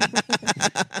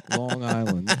 9/11. Long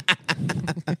Island.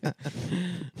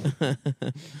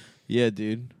 Yeah,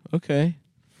 dude. Okay.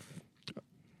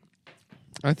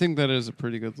 I think that is a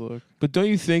pretty good look. But don't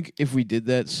you think if we did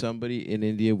that, somebody in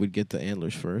India would get the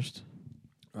antlers first?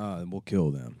 And we'll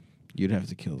kill them. You'd have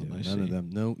to kill them. I None see. of them.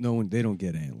 No one. They don't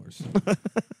get antlers.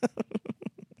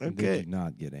 They Okay. do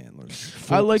not get antlers.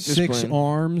 I like this 6 plan.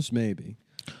 arms, maybe.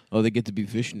 Oh, they get to be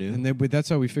Vishnu. And that's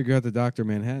how we figure out the Dr.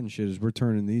 Manhattan shit. Is we're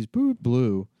turning these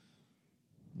blue.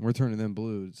 We're turning them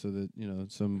blue so that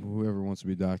whoever wants to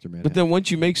be Dr. Manhattan. But then once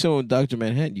you make someone Dr.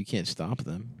 Manhattan, you can't stop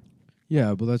them.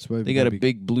 yeah, but that's why They got a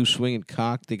big blue swinging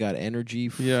cock. They got energy.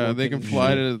 Yeah, they can fucking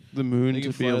fly shit. to the moon They to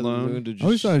can be fly to the alone. moon to just I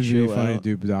always thought it'd be chill funny out.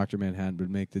 to do Dr. Manhattan, but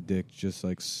make the dick just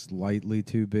like slightly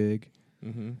too big.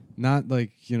 Mhm. Not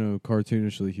like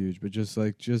cartoonishly huge, but just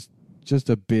like just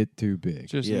a bit too big.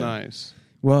 Just Yeah. nice.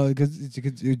 Well, because it's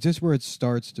just where it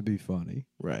starts to be funny.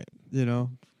 Right.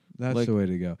 That's Like- the way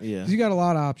to go. Yeah. 'Cause you got a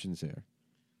lot of options there.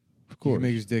 Of You course. can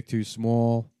make his dick too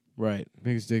small. Right.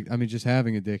 Make his dick. I mean, just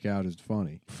having a dick out is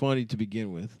funny. Funny to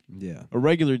begin with. Yeah. A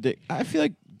regular dick. I feel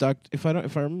like if I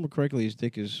remember correctly, his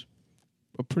dick is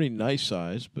a pretty nice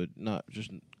size, but not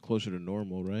just closer to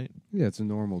normal, right? Yeah, it's a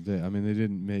normal dick. I mean, they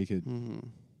didn't make it.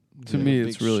 To Yeah, me, big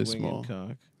it's really swinging small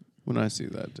cock. when I see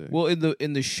that dick. Well,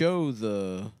 in the show,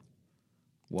 the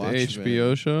Watchmen,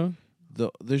 HBO show?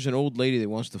 there's an old lady that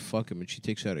wants to fuck him, and she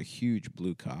takes out a huge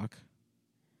blue cock.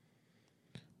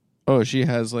 Oh, she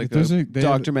has like If there's a they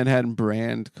have- Dr. Manhattan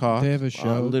brand cock. They have a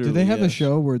show. Do literally, they have a yes.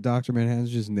 show where Dr.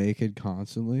 Manhattan's just naked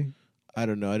constantly? I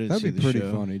don't know. I didn't That'd see be the pretty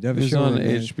show. funny. They have a It's show on where a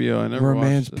man- HBO. I never where a watched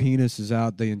man's it. penis is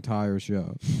out the entire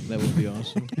show. That would be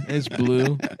awesome. It's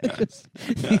blue.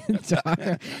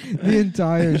 the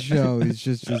entire show is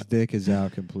just his dick is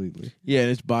out completely. Yeah,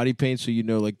 and it's body paint, so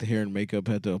like the hair and makeup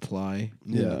had to apply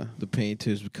Yeah. the paint to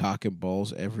his cock and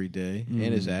balls every day,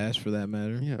 and his ass for that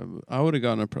matter. Yeah, I would have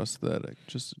gotten a prosthetic,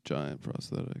 just a giant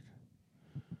prosthetic.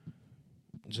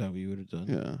 Is that what you would have done?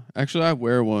 Yeah, actually, I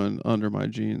wear one under my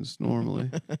jeans normally.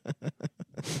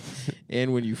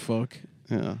 And when you fuck,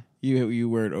 Yeah, you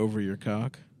wear it over your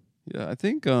cock. yeah. I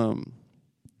think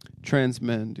trans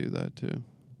men do that too.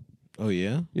 Oh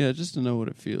yeah. Yeah, just to know what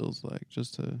it feels like,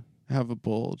 just to have a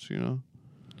bulge,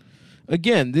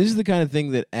 Again, this is the kind of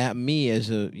thing that at me as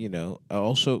a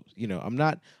also I'm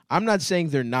not saying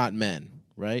they're not men,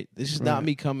 right? This is not Right.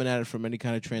 me coming at it from any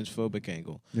kind of transphobic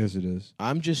angle. Yes, it is.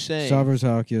 I'm just saying. Savers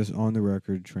Halkias on the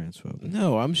record transphobic.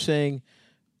 No, I'm saying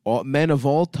men of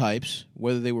all types,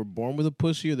 whether they were born with a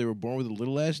pussy or they were born with a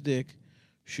little ass dick,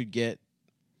 should get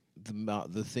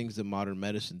the things that modern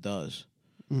medicine does.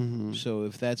 Mm-hmm. So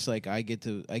if that's like I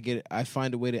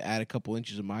find a way to add a couple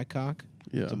inches of my cock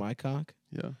Yeah, to my cock.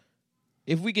 yeah.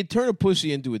 If we could turn a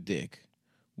pussy into a dick,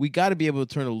 we got to be able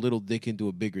to turn a little dick into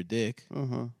a bigger dick.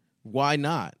 Why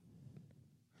not?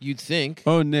 You'd think.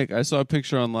 Oh, Nick, I saw a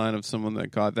picture online of someone that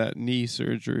got that knee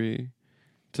surgery,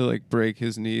 to like break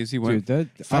his knees. He went Dude,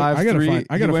 that 5'3".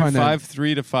 I gotta find that.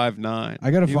 5'3" to 5'9".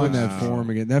 I gotta find was- that forum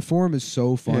again. That forum is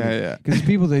so funny. Yeah. Because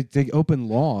people they open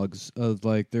logs of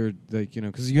like they're like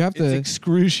because you have to. It's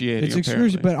excruciating. It's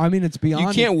excruciating, but I mean it's beyond.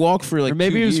 You can't walk for like or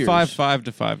maybe 2 he was years. 5'5"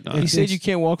 to 5'9". He said you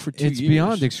can't walk for 2 years. It's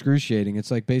beyond excruciating.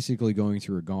 It's like basically going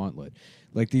through a gauntlet.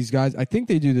 Like these guys, I think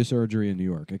they do the surgery in New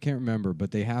York. I can't remember,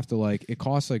 but they have to like it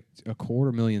costs like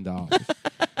 $250,000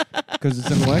 because it's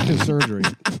an elective surgery.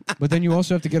 But then you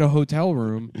also have to get a hotel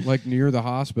room like near the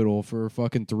hospital for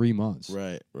fucking 3 months.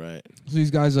 Right. So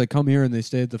these guys like come here and they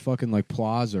stay at the fucking like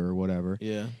plaza or whatever.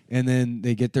 Yeah. And then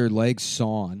they get their legs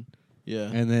sawn.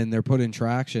 Yeah. And then they're put in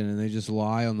traction and they just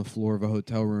lie on the floor of a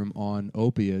hotel room on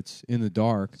opiates in the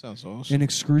dark. Sounds awesome. In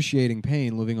excruciating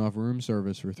pain, living off room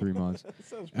service for 3 months.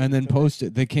 And then post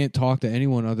it. They can't talk to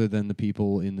anyone other than the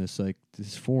people in this like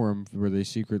this forum where they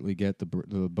secretly get the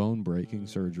bone breaking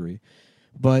surgery.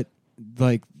 But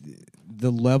like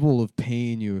the level of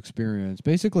pain you experience,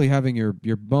 basically having your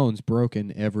bones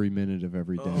broken every minute of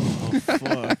every day. Oh,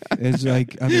 fuck. It's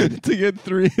like I mean, to get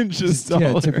 3 inches taller.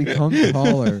 yeah, to become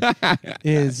taller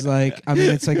is like I mean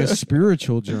it's like a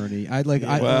spiritual journey. Wow,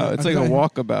 it's I like a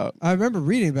walkabout. I remember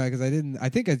reading about it because I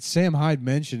think Sam Hyde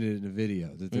mentioned it in a video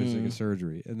that there's like a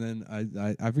surgery, and then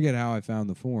I forget how I found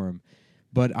the forum,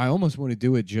 but I almost want to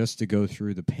do it just to go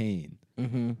through the pain.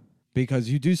 Mm-hmm. Because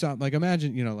you do something like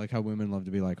imagine like how women love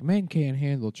to be like men can't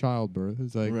handle childbirth.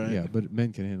 It's like Right. yeah, but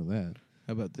men can handle that.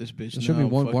 How about this bitch? Show me Now I'm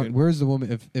one. fucking- Where's the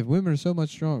woman? If women are so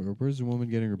much stronger, where's the woman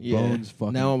getting her Yeah. bones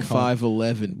fucking? Now I'm cut?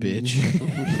 5'11", bitch.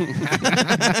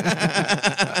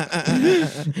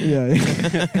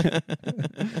 Yeah.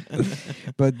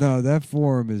 But no, that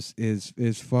forum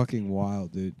is fucking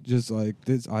wild, dude. Just like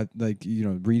this, I like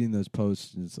reading those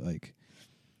posts. And it's like,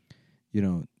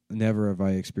 never have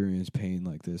I experienced pain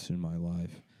like this in my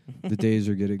life. The days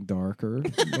are getting darker.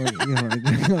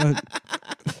 But,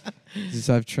 just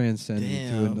I've transcended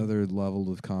to Damn. another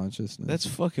level of consciousness. That's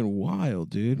fucking wild,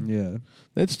 dude. yeah.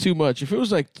 That's too much. If it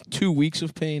was like 2 weeks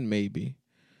of pain, maybe.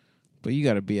 But you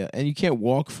got to be and you can't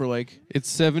walk for like. It's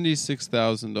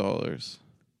 $76,000.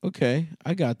 Okay,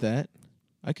 I got that.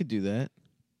 I could do that.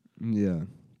 Yeah.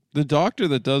 The doctor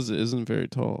that does it isn't very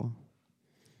tall.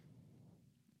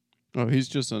 Oh, he's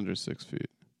just under 6 feet.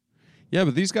 Yeah,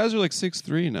 but these guys are like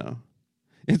 6'3" now.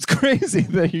 It's crazy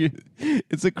that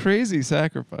it's a crazy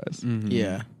sacrifice. Mm-hmm.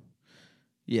 Yeah.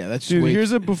 Yeah, that's Dude, way-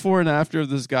 here's a before and after of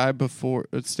this guy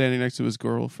standing next to his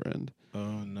girlfriend.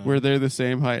 Oh no. Where they're the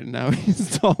same height and now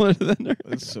he's taller than her.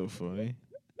 That's so funny.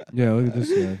 Yeah, look at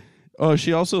this guy. Oh,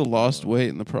 she also lost weight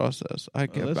in the process. I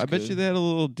that's bet good. you they had a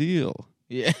little deal.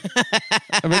 Yeah.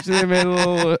 I bet you they had a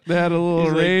little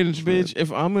He's like, arrangement. bitch,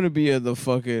 if I'm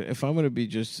gonna be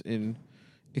just in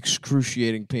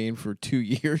excruciating pain for 2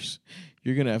 years,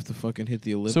 you're gonna have to fucking hit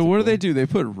the elliptical. So what do? They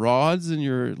put rods in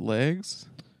your legs?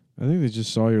 I think they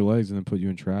just saw your legs and then put you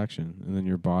in traction, and then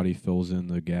your body fills in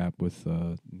the gap with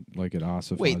like it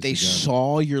ossifies. Wait, they together.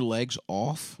 saw your legs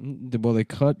off? Well, they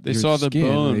cut. They your saw the skin,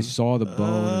 and bone. They saw the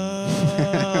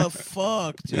bone.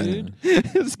 Fuck, dude.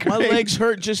 It's My crazy. legs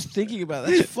hurt just thinking about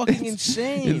it. That's fucking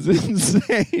insane. It's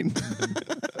insane.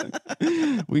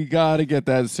 We gotta get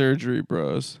that surgery,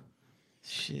 bros.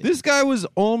 Shit. This guy was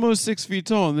almost 6 feet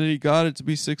tall, and then he got it to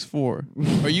be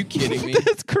 6'4". Are you kidding me?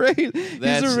 That's crazy.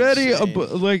 That's He's already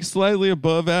insane. like slightly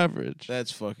above average.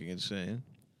 That's fucking insane.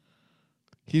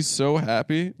 He's so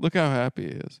happy. Look how happy he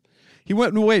is. He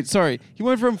went from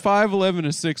 5'11" to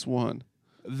 6'1".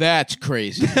 That's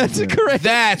crazy. That's crazy.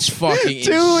 That's fucking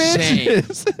 2 insane.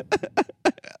 inches.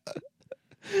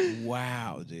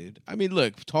 Wow, dude. I mean,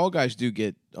 look, tall guys do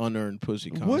get unearned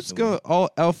pussy constantly. What's going?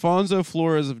 Alfonso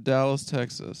Flores of Dallas,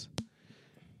 Texas.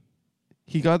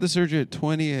 He got the surgery at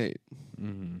 28.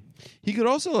 Mm-hmm. He could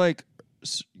also I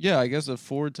guess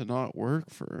afford to not work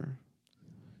for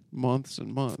months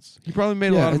and months. He probably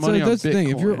made a lot of it's money like, on that's Bitcoin. the thing.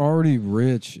 If you're already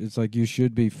rich, it's like you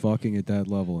should be fucking at that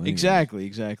level. Anyway.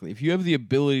 Exactly. If you have the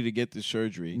ability to get the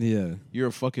surgery, Yeah. you're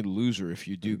a fucking loser if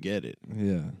you do get it.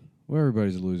 Yeah. Well,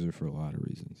 everybody's a loser for a lot of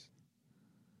reasons.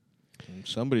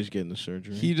 Somebody's getting the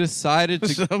surgery. He decided to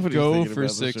Somebody's go thinking for about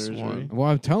the surgery. 6'1". Well,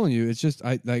 I'm telling you, it's just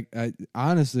I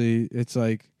honestly, it's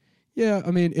like, yeah.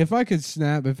 I mean, if I could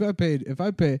snap, if I could pay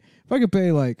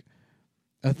like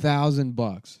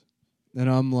 $1,000, and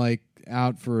I'm like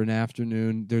out for an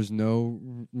afternoon, there's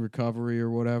no recovery or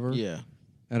whatever. Yeah.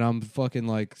 And I'm fucking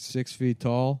like 6 feet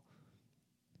tall.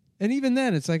 And even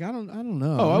then, it's like I don't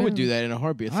know. Oh, I mean, would do that in a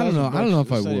heartbeat. I don't know. I don't know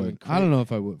if I That's not even would. crazy. I don't know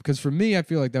if I would, because for me, I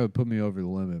feel like that would put me over the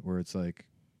limit. Where it's like,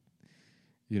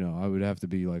 I would have to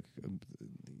be like,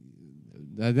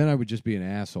 then I would just be an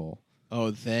asshole.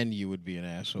 Oh, then you would be an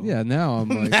asshole. Yeah, now I'm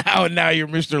like... now you're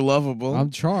Mr. Lovable. I'm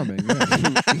charming. Yeah.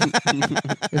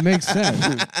 It makes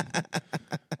sense.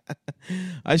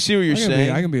 I see what you're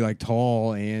saying. I can be like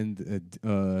tall and,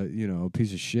 a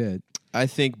piece of shit. I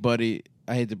think, buddy,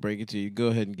 I hate to break it to you. Go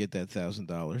ahead and get that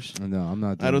 $1,000. No, I'm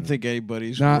not doing I don't it. think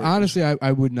anybody's... No, honestly,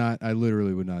 I would not. I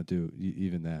literally would not do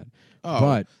even that. Oh,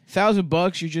 but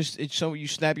 $1,000, you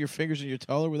snap your fingers and you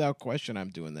tell her without question. I'm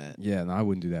doing that. yeah, no, I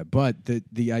wouldn't do that. But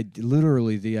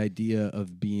literally the idea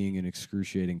of being in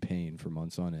excruciating pain for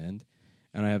months on end,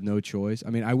 and I have no choice.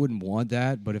 I mean, I wouldn't want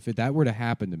that, but if that were to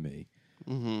happen to me,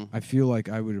 I feel like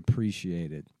I would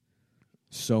appreciate it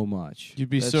so much. You'd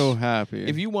be so happy.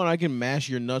 If you want, I can mash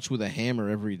your nuts with a hammer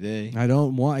every day. I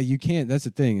don't want. You can't. That's the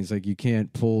thing. It's like you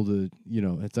can't pull the.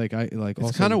 It's like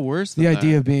It's kind of worse. The than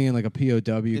idea that. of being in like a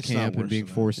POW It's camp and being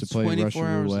forced to play 24 Russian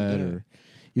hours a roulette day.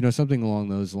 or, something along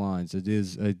those lines. It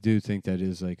is. I do think that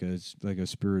is like a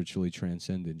spiritually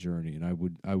transcendent journey, and I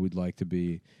would like to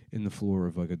be in the floor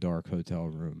of like a dark hotel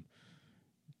room,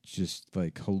 just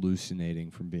like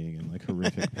hallucinating from being in like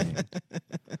horrific pain.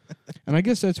 And I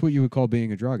guess that's what you would call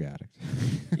being a drug addict.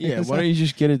 Yeah, why don't you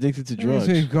just get addicted to drugs?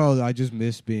 I just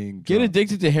miss being Get drunk.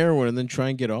 addicted to heroin and then try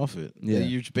and get off it. Yeah.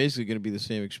 You're basically going to be the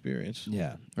same experience.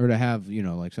 Yeah, or to have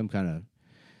like some kind of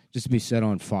just to be set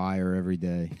on fire every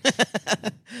day.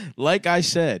 Like I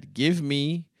said, give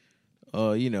me,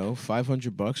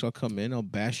 $500. I'll come in. I'll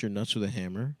bash your nuts with a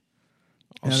hammer.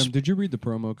 Adam, did you read the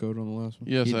promo code on the last one?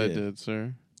 Yes, He I did. did,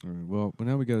 sir. All right, well,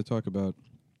 now we got to talk about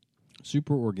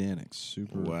Super Organics.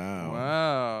 Wow.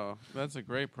 Wow, that's a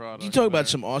great product. You talk about there.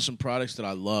 some awesome products that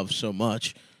I love so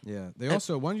much. Yeah, they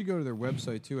also. Why don't you go to their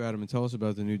website too, Adam, and tell us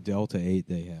about the new Delta 8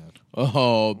 they have.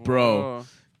 Oh, bro. Whoa.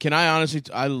 Can I honestly...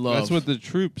 I love... That's what the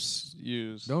troops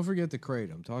use. Don't forget the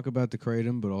kratom. Talk about the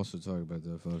kratom, but also talk about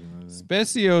the fucking other thing.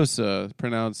 Speciosa,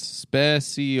 pronounced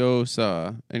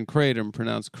speciosa, and kratom,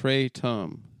 pronounced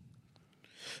kratom.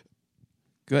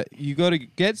 You go to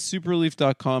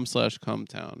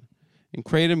getsuperleaf.com/cumtown. And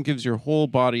kratom gives your whole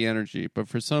body energy, but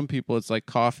for some people it's like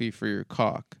coffee for your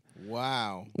cock.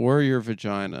 Wow. Or your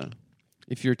vagina.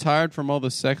 If you're tired from all the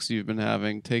sex you've been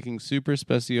having, taking Super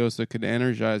Speciosa could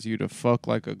energize you to fuck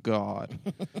like a god.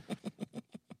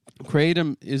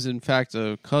 Kratom is in fact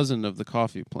a cousin of the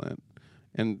coffee plant.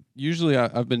 And usually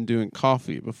I've been doing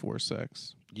coffee before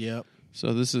sex. Yep.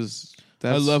 So that's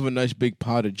I love a nice big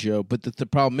pot of Joe, but the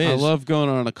problem is... I love going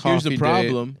on a coffee Here's the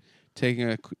problem. date,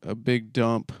 taking a big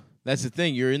dump. That's the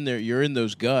thing. You're in there. You're in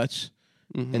those guts,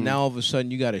 and now all of a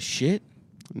sudden you got a shit.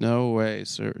 No way,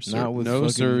 sir. Not with no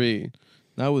fucking- siree.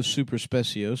 Not with Super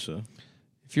Speciosa.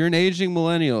 If you're an aging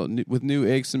millennial with new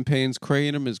aches and pains,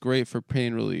 kratom is great for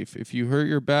pain relief. If you hurt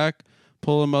your back,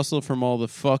 pull a muscle from all the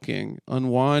fucking.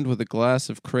 Unwind with a glass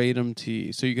of kratom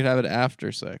tea, so you could have it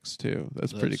after sex too.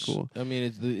 That's pretty cool. I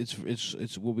mean,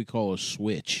 it's what we call a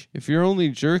switch. If you're only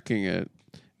jerking it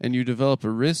and you develop a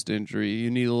wrist injury, you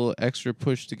need a little extra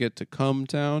push to get to Cum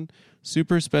Town.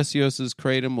 Super Speciosa's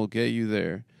kratom will get you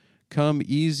there. Come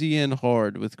easy and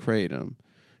hard with kratom.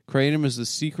 Kratom is the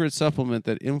secret supplement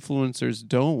that influencers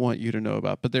don't want you to know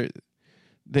about, but the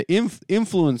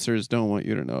influencers don't want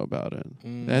you to know about it.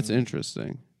 That's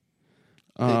interesting.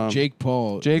 Jake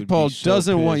Paul. Jake would Paul be so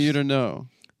doesn't want pissed. you to know.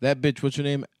 That bitch. What's her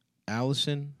name?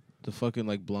 Allison, the fucking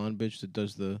like blonde bitch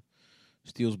that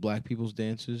steals black people's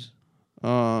dances.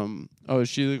 Is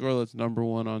she the girl that's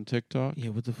 #1 on TikTok?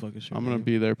 Yeah. What the fuck is her I'm name? gonna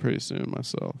be there pretty soon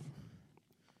myself.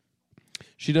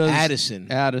 She does Addison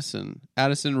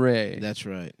Rae. That's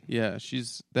right. Yeah,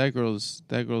 that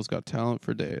girl's got talent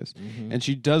for days, and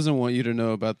she doesn't want you to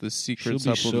know about this secret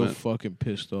She'll supplement. be so fucking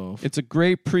pissed off. It's a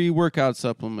great pre-workout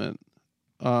supplement.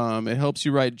 It helps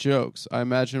you write jokes. I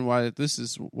imagine why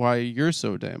you're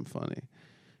so damn funny.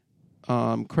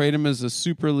 Kratom is a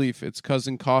super leaf. Its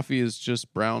cousin coffee is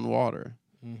just brown water.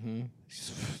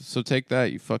 So take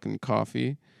that, you fucking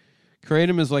coffee.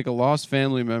 Kratom is like a lost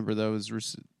family member that was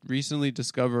recently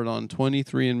discovered on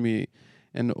 23andMe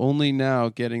and only now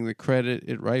getting the credit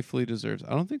it rightfully deserves.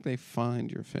 I don't think they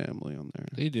find your family on there.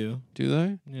 They do. Do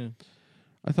they? Yeah.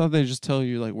 I thought they just tell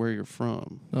you like where you're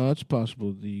from. No, it's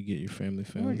possible that you get your family.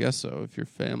 Well, I guess so, if your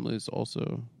family is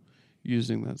also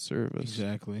using that service.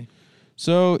 Exactly.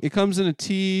 So it comes in a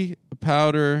tea, a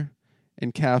powder,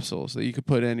 and capsules that you could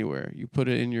put anywhere. You put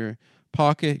it in your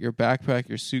pocket, your backpack,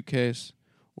 your suitcase,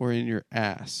 or in your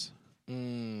ass.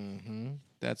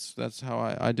 That's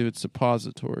how I do it,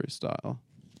 suppository style.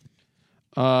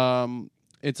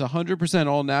 It's 100%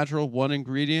 all natural, one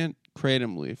ingredient,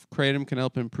 kratom leaf. Kratom can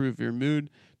help improve your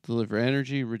mood, deliver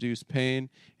energy, reduce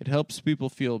pain. It helps people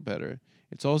feel better.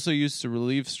 It's also used to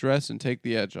relieve stress and take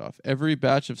the edge off. Every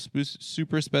batch of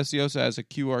Super Speciosa has a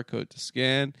QR code to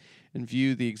scan and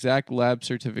view the exact lab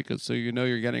certificate so you know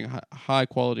you're getting a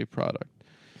high-quality product.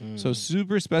 So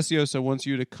Super Speciosa wants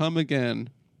you to come again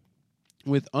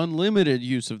with unlimited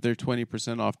use of their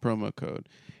 20% off promo code.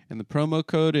 And the promo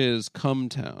code is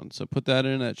CUMTOWN. So put that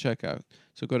in at checkout.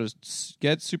 So go to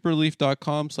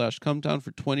getsuperleaf.com/CUMTOWN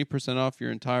for 20% off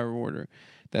your entire order.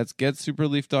 That's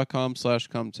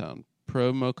getsuperleaf.com/CUMTOWN.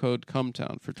 Promo code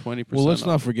CUMTOWN for 20% Well, let's off.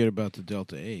 not forget about the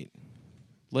Delta 8.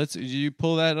 Did you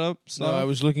pull that up? No, I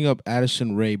was looking up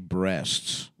Addison Rae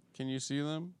breasts. Can you see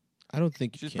them? I don't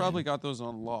think She's you can. probably got those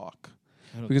on lock.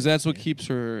 I don't Because think that's you what can. keeps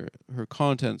her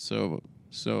content so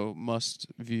must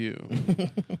view.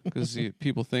 Because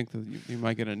people think that you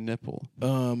might get a nipple.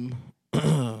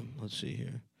 Let's see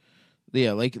here.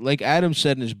 Yeah, like Adam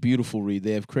said in his beautiful read,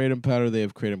 they have kratom powder, they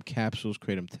have kratom capsules,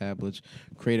 kratom tablets,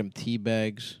 kratom tea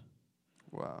bags.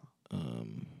 Wow.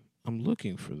 I'm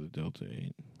looking for the Delta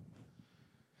 8.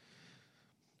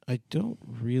 I don't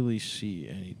really see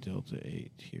any Delta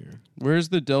 8 here. Where's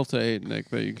the Delta 8, Nick,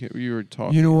 that you were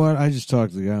talking? You know what? I just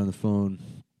talked to the guy on the phone,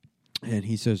 and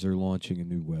he says they're launching a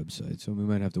new website, so we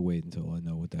might have to wait until I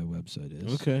know what that website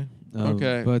is. Okay.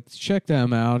 Okay. But check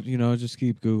them out. Just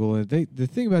keep Googling. The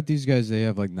thing about these guys, they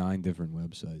have like 9 different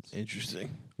websites, Interesting.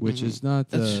 which is not.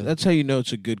 That's how you know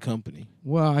it's a good company.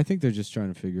 Well, I think they're just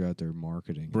trying to figure out their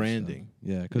marketing, and Branding.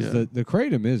 stuff. Yeah, because Yeah. the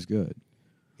kratom is good,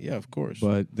 Yeah, of course.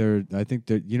 but I think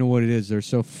that you know what it is. They're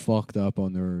so fucked up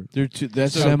on their That's how good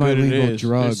it semi-legal is.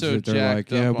 drugs They're so that they're like,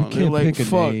 jacked yeah, up we on it. can't They're like, pick a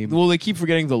fuck. name. Well, they keep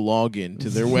forgetting to log in to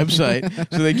their website,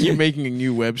 so they keep making a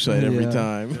new website every Yeah.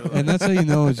 time. And that's how you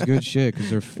know it's good shit because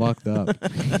they're fucked up.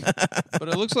 But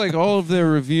it looks like all of their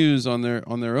reviews on their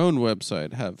own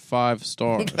website have 5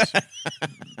 stars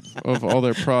of all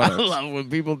their I products. love when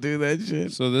people do that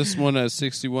shit. So this one has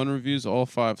 61 reviews, all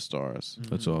 5 stars.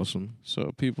 That's awesome.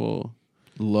 So people...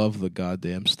 Love the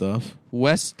goddamn stuff.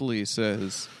 Wesley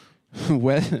says...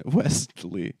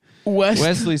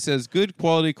 Wesley says, good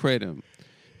quality kratom.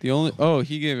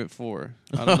 He gave it 4.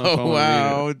 I don't know if I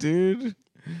wanna read it. Dude.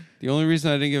 The only reason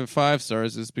I didn't give it 5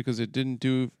 stars is because it didn't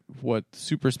do what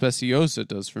Super Speciosa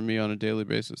does for me on a daily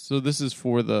basis. So this is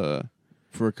for the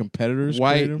For a competitor's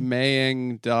White kratom?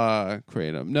 Mayang Da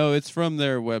kratom. No, it's from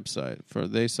their website.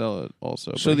 They sell it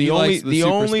also. So But the he only likes the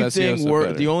Super only Speciosa thing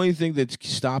better. the only thing that's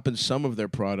stopping some of their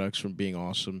products from being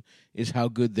awesome is how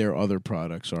good their other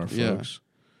products are, Yeah. folks.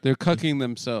 They're cucking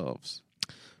themselves.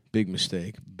 Big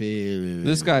mistake. Big.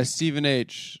 This guy Stephen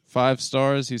H, 5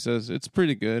 stars. He says it's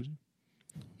pretty good.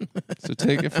 So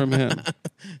take it from him.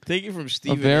 Take it from A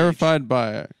Steve. verified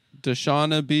buyer,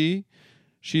 Deshauna B.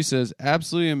 She says,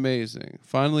 absolutely amazing.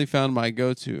 Finally found my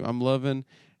go-to. I'm loving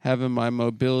having my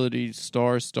mobility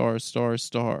star.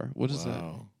 What is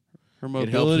that? Her It helps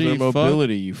mobility. with their fuck?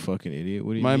 mobility, you fucking idiot.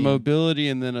 What do you My mean? mobility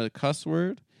and then a cuss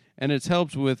word. And it's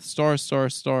helped with star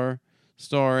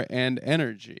and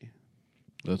energy.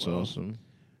 That's awesome.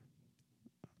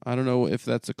 I don't know if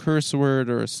that's a curse word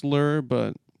or a slur,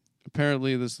 but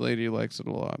apparently this lady likes it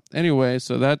a lot. Anyway,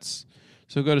 so go to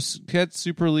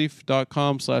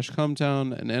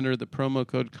getsuperleaf.com/CUMTOWN and enter the promo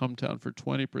code CUMTOWN for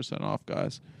 20% off,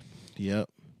 guys. Yep.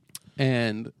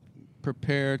 And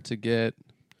prepare to get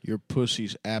Your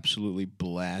pussy's absolutely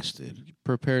blasted.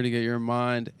 your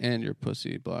mind and your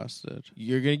pussy blasted.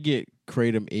 You're going to get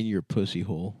kratom in your pussy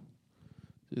hole.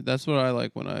 Dude, that's what I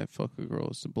like when I fuck a girl,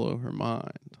 is to blow her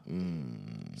mind.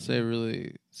 Say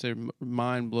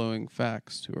mind-blowing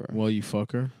facts to her While you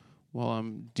fuck her? while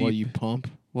I'm deep. While you pump?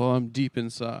 While I'm deep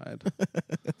inside.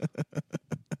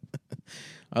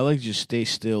 I like to just stay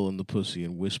still in the pussy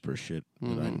and whisper shit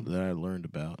Mhm. that I learned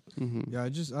about. Mm-hmm. Yeah,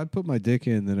 I put my dick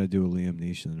in, then I do a Liam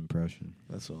Neeson impression.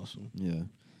 That's awesome. Yeah.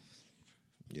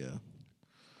 Yeah.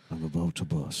 I'm about to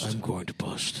bust. I'm going to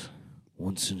bust.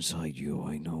 Once inside you,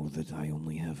 I know that I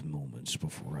only have moments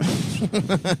before I bust.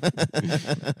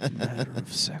 A matter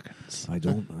of seconds.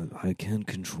 I can't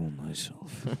control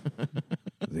myself.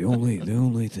 The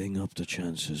only thing up to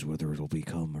chance is whether it'll be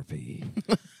cum or pee.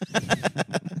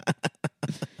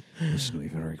 Listen to me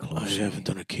very closely. I haven't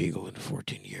done a Kegel in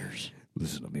 14 years.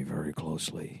 Listen to me very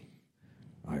closely.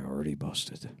 I already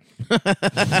busted.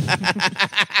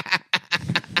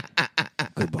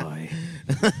 Goodbye.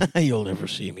 You'll never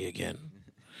see me again.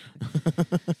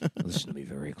 Listen to me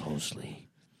very closely.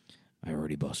 I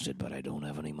already busted, but I don't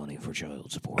have any money for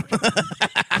child support.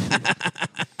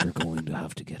 You're going to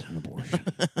have to get an abortion.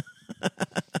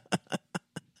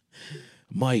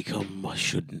 My cum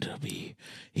shouldn't be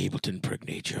able to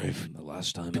impregnate you. I've The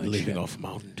last time been I living checked, off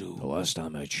Mountain Dew. the last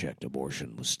time I checked,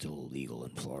 abortion was still illegal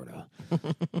in Florida.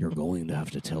 You're going to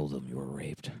have to tell them you were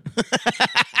raped.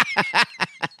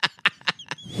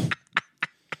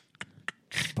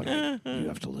 But you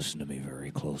have to listen to me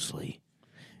very closely.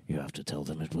 You have to tell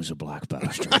them it was a black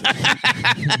bastard.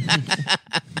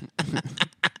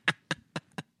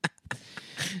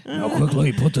 Now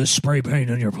quickly put this spray paint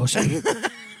on your pussy.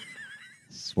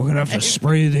 We're going to have to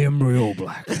spray the embryo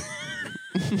black.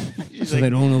 So they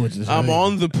don't know it's... I'm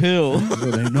on the pill.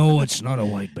 So they know it's not a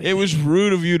white baby. It was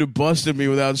rude of you to bust at me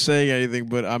without saying anything,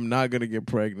 but I'm not going to get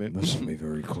pregnant. Listen to me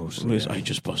very closely. Liz, I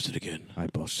just busted again. I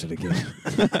busted again.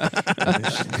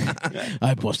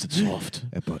 I busted soft.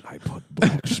 But I put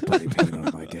black spray paint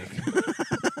on my dick.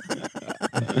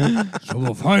 So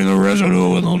we'll find the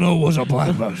residue and they'll know it was a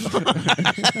black bastard.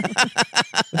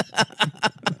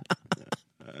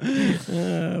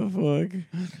 Fuck.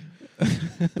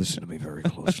 Listen to me very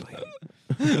closely.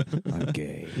 I'm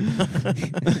gay.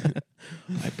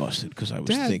 I busted because I was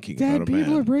Dad, thinking Dad, about a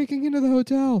people are man. breaking into the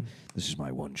hotel. This is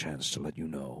my one chance to let you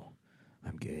know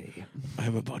I'm gay.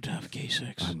 I'm about to have gay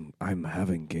sex. I'm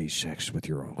having gay sex with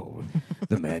your uncle.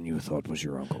 The man you thought was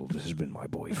your uncle has been my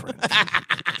boyfriend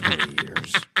for 20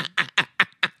 years.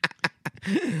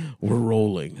 We're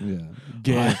rolling. Yeah.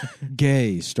 Gay.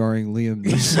 Gay, starring Liam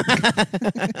Neeson.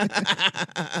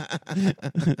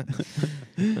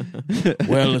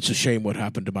 Well, it's a shame what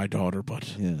happened to my daughter,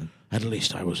 but Yeah. at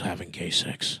least I was having gay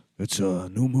sex. It's a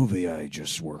new movie I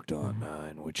just worked on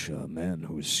in which a man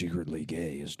who is secretly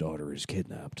gay, his daughter is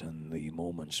kidnapped, and the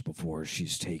moments before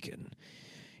she's taken,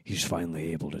 he's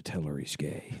finally able to tell her he's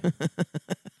gay.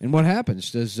 And what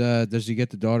happens? Does he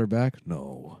get the daughter back?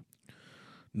 No.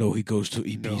 No, he goes to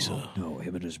Ibiza. No,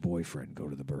 him and his boyfriend go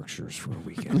to the Berkshires for a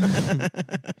weekend.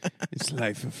 It's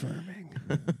life affirming.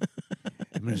 Him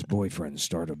and his boyfriend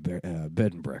start a bed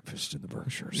and breakfast in the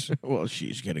Berkshires. Well,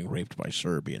 she's getting raped by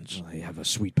Serbians. They have a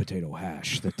sweet potato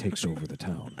hash that takes over the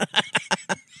town.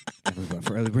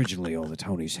 Originally, all the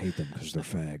townies hate them because they're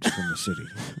fags from the city.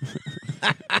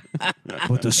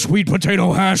 But the sweet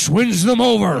potato hash wins them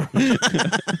over.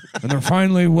 And they're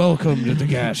finally welcomed at the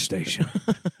gas station.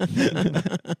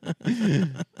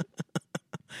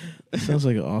 Sounds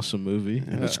like an awesome movie.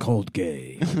 And it's called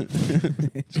Gay.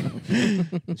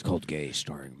 It's called Gay,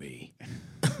 starring me.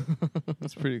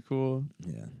 That's pretty cool.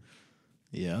 Yeah.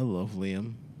 Yeah, I love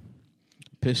Liam.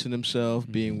 Pissing himself,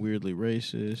 being weirdly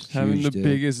racist. Having Huge the dick.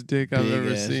 biggest dick I've ever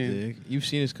Big-ass seen. dick. You've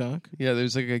seen his cock? Yeah,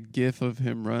 there's like a gif of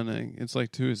him running. It's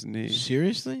like to his knee.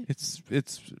 Seriously?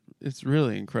 It's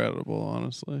really incredible,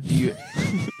 honestly. You,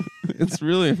 It's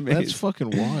really amazing. that's fucking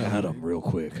wild. Adam, real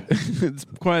quick. It's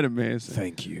quite amazing.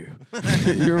 Thank you.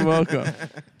 You're welcome.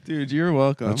 Dude, you're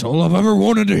welcome. That's all I've ever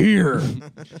wanted to hear.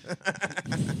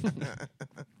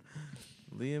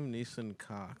 Liam Neeson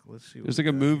cock. Let's see. There's like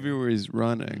a movie where he's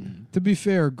running. To be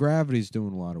fair, gravity's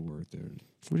doing a lot of work there.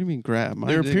 What do you mean grab? My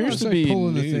There dick- appears It's to like be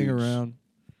pulling the thing news. around.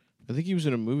 I think he was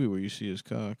in a movie where you see his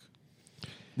cock.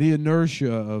 The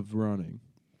inertia of running.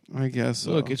 I guess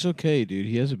so. Look, it's okay, dude.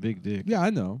 He has a big dick. Yeah, I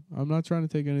know. I'm not trying to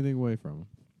take anything away from him.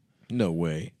 No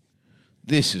way.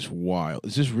 This is wild.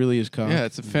 Is this really his cock? Yeah,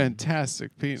 it's a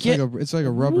fantastic penis. It's like a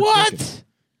rubber What? chicken.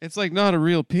 It's like not a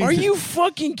real penis. Are you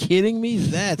fucking kidding me?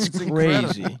 That's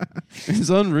crazy. It's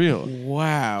unreal.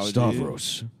 Wow, dude.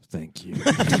 Stavros, thank you.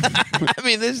 I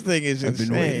mean, this thing is I've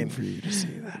been waiting insane. for you to say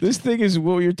that. This thing is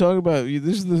what you're talking about.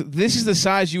 This is the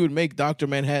size you would make Dr.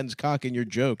 Manhattan's cock in your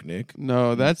joke, Nick.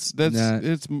 No, that's Nah.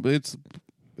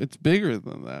 it's bigger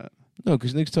than that. No,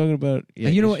 because Nick's talking about. Yeah,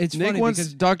 And you know what? It's Nick funny wants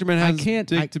because Dr. Manhattan's can't-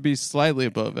 dick I- to be slightly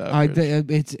above average.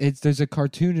 it's there's a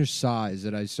cartoonish size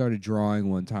that I started drawing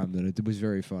one time that it was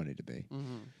very funny to me.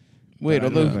 Wait, But I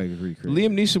don't know although if I could recreate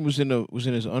Liam it. Neeson was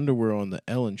in his underwear on the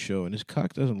Ellen show, and his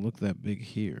cock doesn't look that big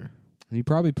here. He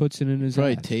probably puts it in his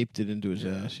Probably ass. taped it into his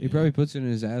ass. He probably puts it in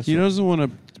his ass. He doesn't want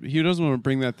to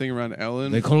bring that thing around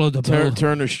Ellen. They call it the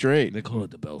Turn her straight. They call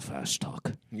it the Belfast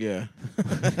talk. Yeah.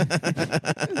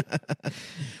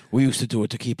 We used to do it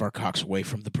to keep our cocks away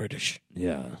from the British,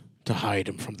 Yeah. to hide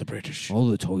them from the British. All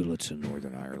the toilets in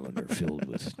Northern Ireland are filled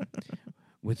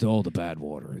with all the bad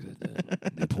water.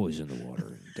 They poison the water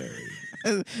in dairy.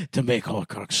 To make our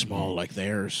cocks small like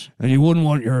theirs. And you wouldn't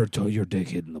want your dick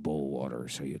hid in the bowl of water,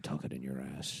 so you tuck it in your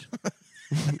ass.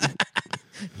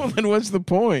 Well, then what's the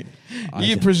point? I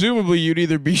d- Presumably, you'd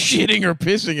either be shitting or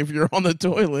pissing if you're on the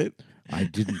toilet. I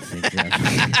didn't think that.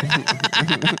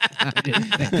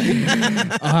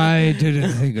 I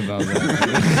didn't think about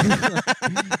that.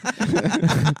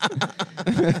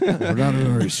 We're not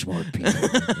very smart people.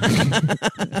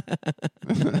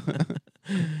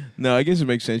 No, I guess it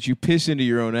makes sense. You piss into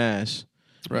your own ass.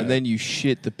 Right. and then you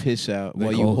shit the piss out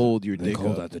while you hold your dick They call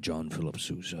up. that the John Philip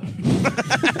Sousa.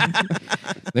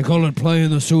 They call it playing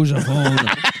the sousaphone.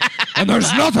 And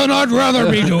there's nothing I'd rather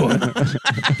be doing.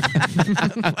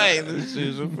 Playing the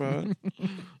sousaphone.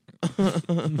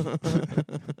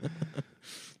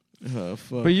 Oh,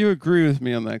 fuck. But you agree with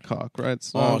me on that cock, right?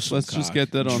 So Awesome let's just cock.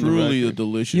 get that on Truly the a record.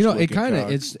 delicious. You know, it looking kind of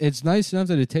cock. it's nice enough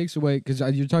that it takes away because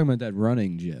you're talking about that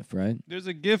running GIF, right? There's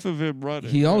a gif of him running.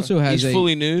 He also has He's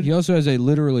fully nude? He also has a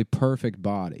literally perfect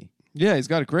body. Yeah, he's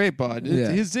got a great body. Yeah.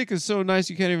 His dick is so nice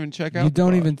you can't even check out. You the don't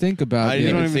body. even think about. I it.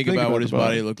 didn't don't even even think think about about what the his body.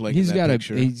 body looked like. He's in that got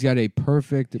picture. he's got a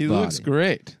perfect He body. looks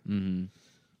great. Mm-hmm.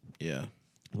 Yeah.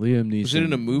 Liam Neeson. Was it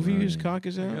in a movie? His running. cock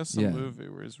is I out. guess some Yeah. movie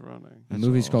where he's running. The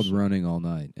movie's called awesome. Running All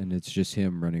Night, and it's just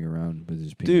him running around with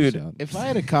his penis Dude, out. if I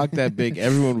had a cock that big,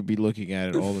 everyone would be looking at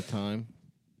it all the time.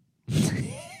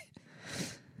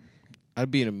 I'd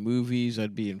be in movies.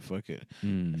 I'd be in fucking.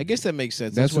 Mm. I guess that makes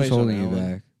sense. That's why what's he's on holding you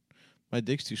Ellen. back. My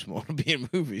dick's too small to be in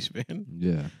movies, man.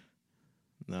 Yeah.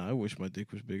 No, I wish my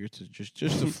dick was bigger to just to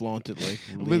flaunt it like.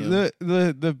 But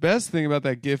Liam. the best thing about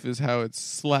that gif is how it's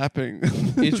slapping.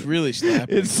 It's really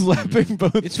slapping. It's slapping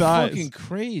both It's thighs. fucking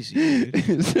crazy,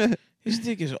 dude. His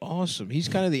dick is awesome. He's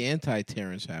kind of the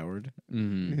anti-Terrence Howard.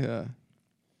 Mm-hmm. Yeah.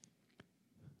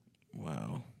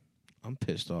 Wow. I'm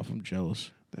pissed off. I'm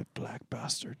jealous. That black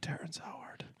bastard Terrence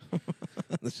Howard.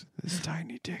 this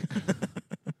tiny dick.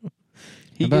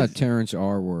 How about Terrence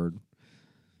R. Word?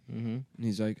 Mm-hmm.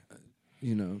 He's like,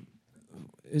 you know,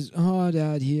 it's hard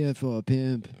out here for a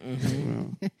pimp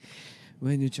Mm-hmm.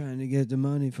 when you're trying to get the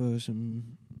money for some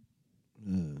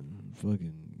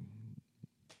fucking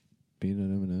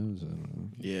peanut M&Ms. I don't know.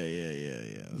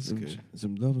 Yeah. That's good.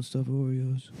 Some double stuffed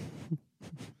Oreos.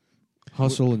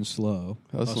 Hustle and slow.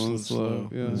 Hustle and slow.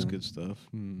 Yeah. That's good stuff.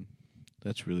 Hmm.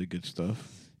 That's really good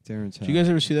stuff. Terrence. Did you guys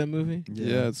ever see that movie?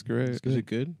 Yeah, it's great. It's Is it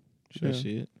good? Should I Yeah.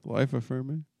 see it? Life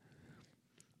affirming.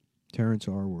 Terrence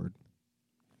R. Word.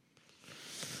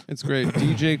 It's great.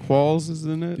 DJ Qualls is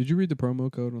in it. Did you read the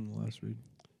promo code on the last read?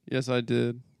 Yes, I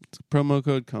did. It's promo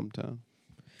code Cumtown.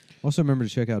 Also, remember to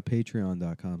check out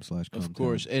patreon.com/Cumtown. Of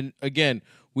course. And again,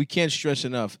 we can't stress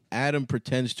enough. Adam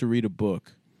pretends to read a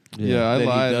book. Yeah, I That he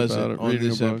lied does about it it on reading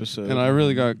this a book. episode. And I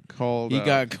really got called He out.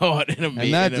 got caught in a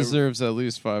And that in a- deserves at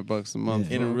least $5 a month.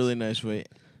 Yeah. in a folks. really nice way.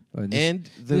 And And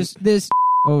the, this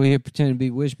over here pretending to be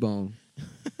Wishbone.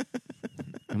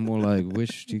 I'm more like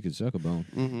wish you could suck a bone.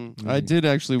 Mm-hmm. I did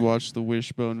actually watch the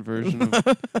Wishbone version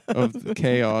of the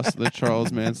Chaos, the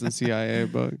Charles Manson CIA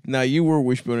book. now you were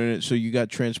Wishbone in it, so you got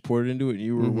transported into it. And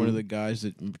you were one Mhm. of the guys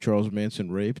that Charles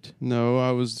Manson raped. No,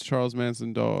 I was Charles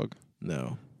Manson dog,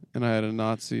 No, and I had a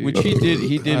Nazi. which he did.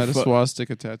 He I had a did.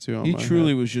 swastika tattoo on He my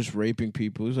truly head. was just raping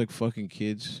people. He was like fucking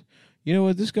kids. You know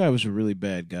what? This guy was a really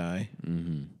bad guy.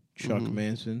 Mm-hmm. Chuck Mhm.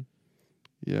 Manson,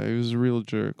 Yeah, he was a real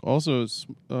jerk. Also,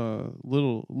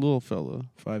 little fella.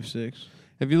 5'6".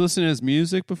 Have you listened to his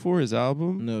music before? His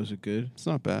album? No, is it good? It's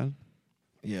not bad.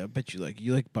 Yeah, I bet you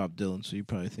like Bob Dylan, so you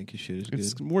probably think his shit is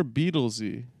It's good. more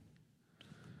Beatlesy.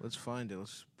 Let's find it.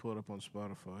 Let's pull it up on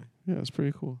Spotify. Yeah, it's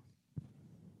pretty cool.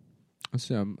 Let's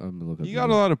see. I'm gonna look up. He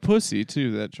got a lot of pussy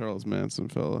too. That Charles Manson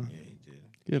fella. Yeah, he did.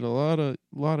 He had a lot of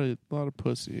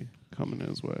pussy coming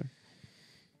his way.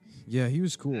 Yeah, he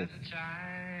was cool.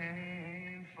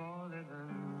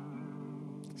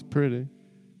 It's pretty.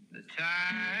 The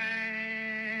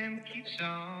time keeps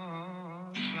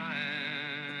on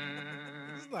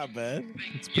flying. It's not bad.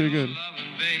 It's pretty good.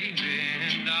 Loving baby,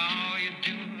 and all you're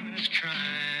doing is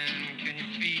crying. Can you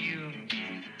feel?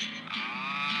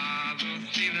 Those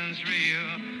feelings real.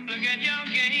 Look at your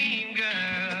game, girl.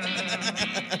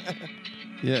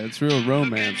 Yeah, it's real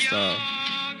romance style.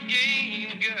 Your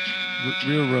game, girl.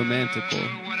 Real romantical.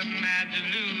 What a mad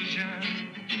delusion.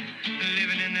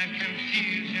 Living in that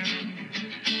confusion.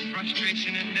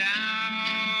 Frustration and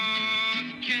doubt.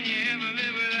 Can you ever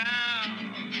live without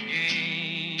the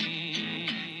game?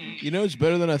 You know, it's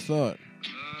better than I thought.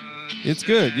 It's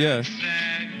good, yeah.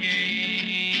 Sad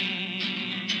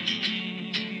game.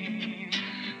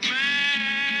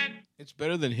 Mad. It's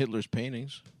better than Hitler's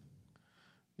paintings.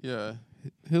 Yeah.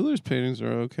 Hitler's paintings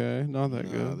are okay. Not that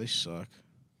No, good. they suck.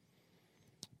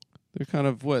 They're kind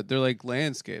of what? They're like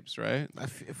landscapes, right?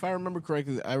 If I remember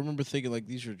correctly, I remember thinking like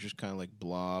these are just kind of like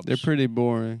blobs. They're pretty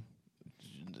boring.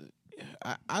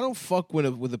 I don't fuck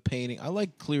with a painting. I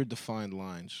like clear, defined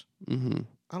lines. Mm-hmm.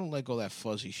 I don't like all that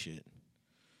fuzzy shit.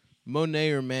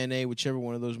 Monet or Manet, whichever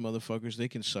one of those motherfuckers, they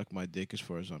can suck my dick as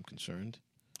far as I'm concerned.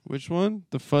 Which one?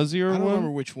 The fuzzier I don't one?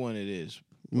 remember which one it is.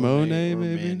 Monet, or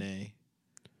maybe? Manet.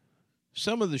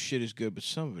 Some of the shit is good, but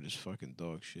some of it is fucking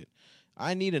dog shit.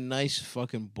 I need a nice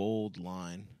fucking bold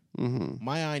line. Mm-hmm.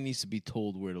 My eye needs to be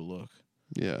told where to look.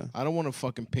 Yeah. I don't want to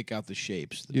fucking pick out the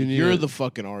shapes. You need You're a- the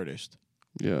fucking artist.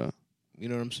 Yeah. You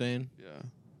know what I'm saying? Yeah.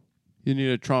 You need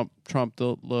a Trump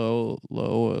the low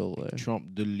oil there.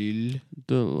 Trump de Lille.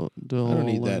 The I don't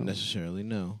need that oil. necessarily.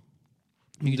 No.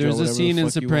 You can draw There's a whatever scene the in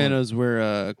fuck you Sopranos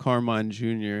where Carmine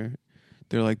Jr.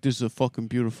 They're like, "This is a fucking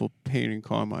beautiful painting,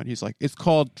 Carmine." He's like, "It's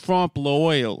called Trump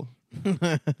l'oil.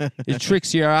 It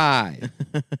tricks your eye,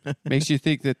 makes you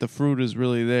think that the fruit is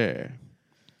really there."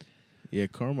 Yeah,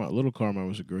 Little Carmine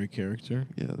was a great character.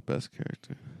 Yeah, the best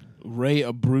character. Ray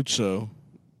Abruzzo.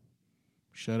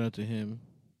 Shout out to him.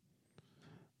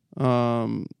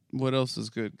 What else is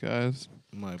good, guys?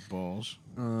 My balls.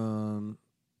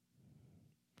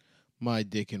 My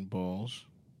dick and balls.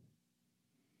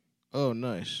 Oh,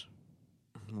 nice.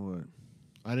 What?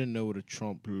 I didn't know what a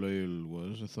Trump l'oil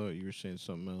was. I thought you were saying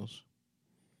something else.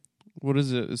 What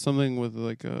is it? It's something with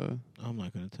like I'm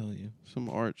not going to tell you. some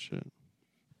art shit.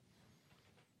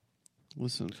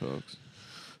 Listen, folks.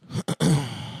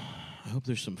 I hope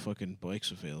there's some fucking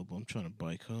bikes available. I'm trying to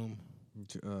bike home.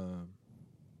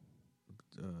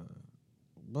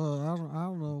 But I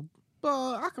don't know.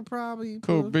 But I could probably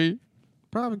Could be.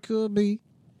 Probably could be.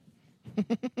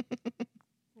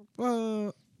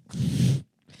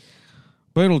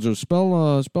 Beetlejuice,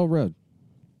 spell red.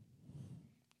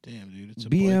 Damn, dude, it's a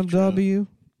bike truck. BMW.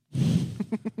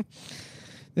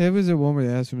 There was a one where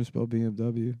they asked him to spell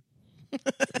BMW.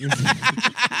 He's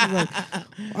like,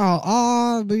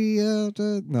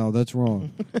 no, that's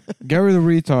wrong. Gary the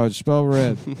retard, spell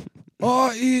red.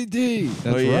 R-E-D. That's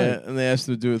Oh, yeah, right. and they asked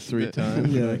him to do it 3 times.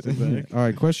 Yeah. Back to back. All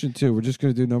right, question 2. We're just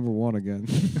going to do number 1 again.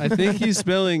 I think he's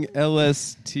spelling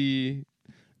LST.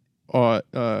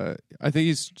 I think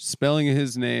he's spelling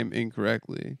his name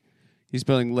incorrectly. He's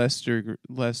spelling Lester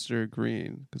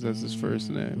Green because that's his first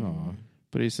name. Aw.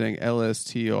 But he's saying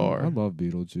LSTR. I love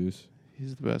Beetlejuice.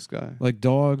 He's the best guy. Like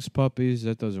dogs, puppies,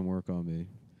 that doesn't work on me.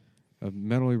 A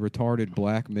mentally retarded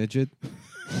black midget.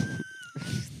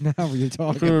 Now what you're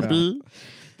talking about.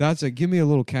 That's give me a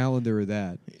little calendar of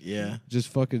that. Yeah, Just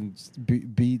fucking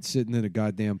beat sitting in a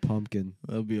goddamn pumpkin.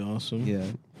 that'd be awesome. Yeah.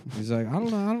 He's like, I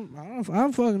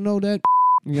don't fucking know that.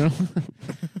 You know?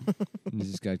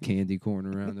 He's just got candy corn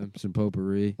around him, some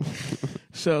potpourri.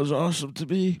 Sounds awesome to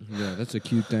me. Yeah, that's a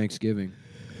cute Thanksgiving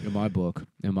in my book,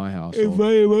 in my house.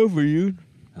 Invite him over, you.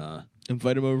 Huh?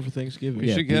 Invite him over for Thanksgiving. We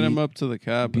Yeah, should get him up to the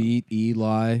cabin. Beat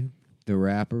Eli, the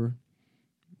rapper.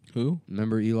 Who?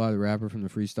 Remember Eli, the rapper from the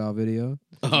freestyle video?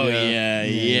 Oh, yeah.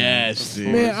 Yes, dude.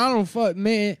 Man, I don't fuck,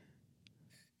 man.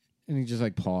 And he just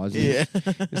like pauses. Yeah.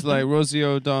 It's like Rosie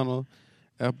O'Donnell,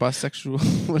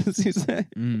 bisexual. What does he say?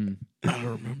 Mm. I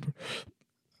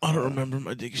don't remember.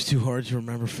 My dick is too hard to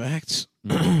remember facts.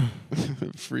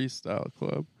 Freestyle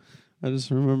Club. I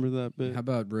just remember that bit. How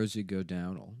about Rosie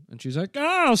O'Donnell? And she's like,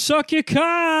 "Oh, suck your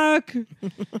cock.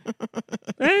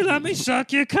 Hey, let me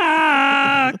suck your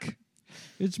cock.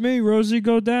 It's me, Rosie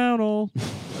O'Donnell."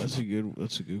 That's a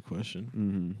good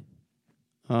question.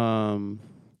 Mm-hmm.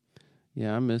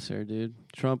 Yeah, I miss her, dude.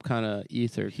 Trump kind of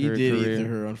ethered He her did career. ether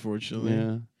her, unfortunately.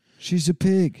 Yeah. She's a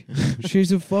pig.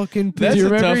 She's a fucking pig. Do you a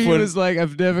remember tough he one. was like,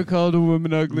 "I've never called a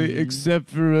woman ugly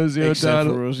except for Rosie Except for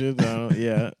O'Donnell." Rosie O'Donnell.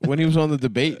 Yeah. When he was on the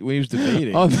debate, when he was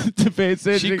debating. On the debate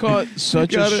stage, She caught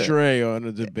such a stray on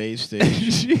a debate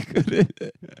stage. She couldn't.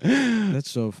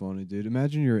 That's so funny, dude.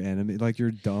 Imagine your enemy, like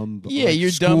your dumb, Yeah, like, your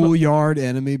dumb- schoolyard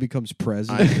enemy becomes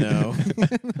president. I know.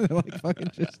 They're like fucking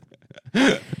just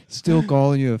still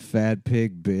calling you a fat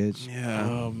pig, bitch. Yeah.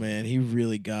 Oh man, he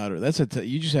really got her. That's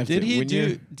you just have Did to. he when do?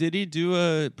 you- Did he do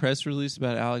a press release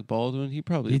about Alec Baldwin? He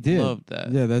probably He did. loved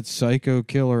that. Yeah, that psycho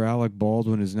killer Alec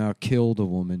Baldwin has now killed a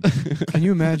woman. Can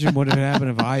you imagine what would happen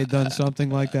if I had done something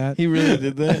like that? He really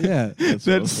did that. Yeah. That's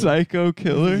That awesome. psycho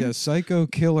killer. Yeah, psycho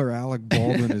killer Alec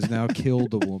Baldwin has now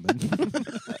killed a woman.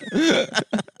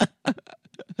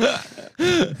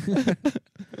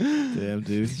 Damn,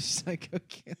 dude. Psycho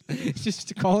killer.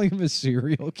 Just calling him a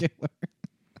serial killer.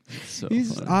 So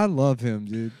He's funny. I love him,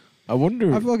 dude. I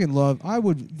wonder. I fucking love. I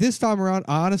would this time around.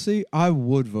 Honestly, I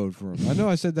would vote for him. I know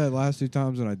I said that last 2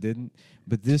 times and I didn't,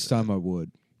 but this time I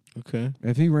would. Okay.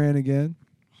 If he ran again,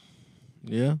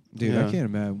 Yeah. dude, Yeah. I can't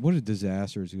imagine what a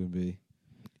disaster it's going to be.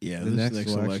 Yeah. The This next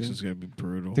next election? election is gonna be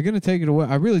brutal. They're going to take it away.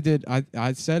 I really did.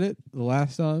 I said it the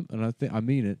last time, and I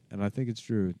mean it, and I think it's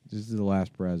true. This is the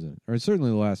last president, or certainly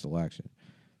the last election.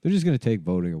 They're just going to take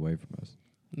voting away from us.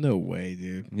 No way,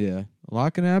 dude. Yeah, a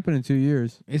lot can happen in 2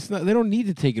 years. It's not. They don't need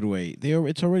to take it away.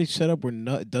 It's already set up where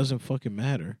it doesn't fucking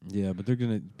matter. Yeah, but they're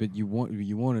gonna. But you want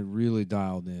it really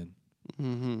dialed in.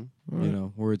 Mm-hmm. You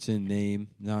know, where it's in name,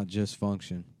 not just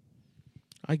function.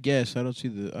 I guess I don't see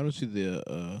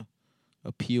the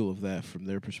appeal of that from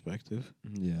their perspective.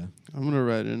 Yeah. I'm gonna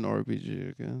write in RBG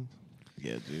again.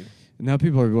 Yeah, dude. And now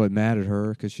people are mad at her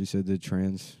because she said the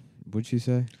trans. What'd she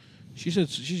say? She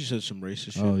just said some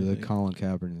racist shit. Oh, I the think. Colin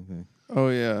Kaepernick thing. Oh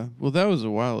yeah. Well, that was a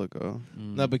while ago.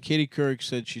 No, but Katie Couric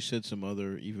said she said some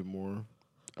other even more.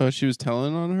 Oh, she was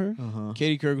telling on her. Uh-huh.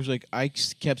 Katie Couric was like, I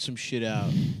kept some shit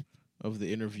out of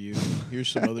the interview. Here's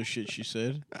some other shit she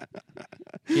said.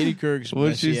 Katie Couric's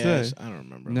What'd she messy ass. say? I don't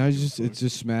remember. Now it's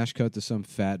just smash cut to some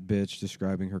fat bitch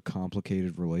describing her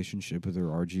complicated relationship with her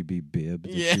RGB bib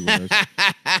that she wears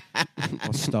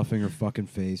while stuffing her fucking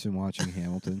face and watching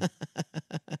Hamilton.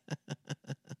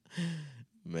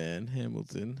 Man,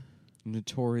 Hamilton.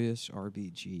 Notorious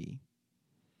RBG.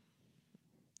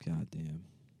 God damn.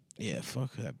 Yeah,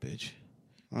 fuck that bitch.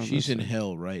 Oh, She's in that's-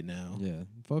 hell right now. Yeah.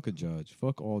 Fuck a judge.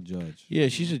 Fuck all judge. Yeah,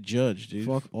 she's a judge, dude.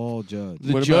 Fuck all judge.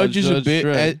 The What judge about is Judge a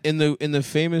bitch. Dredd? In the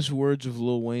famous words of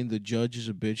Lil Wayne, the judge is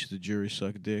a bitch. The jury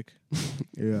suck dick.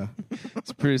 Yeah.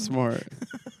 It's pretty smart.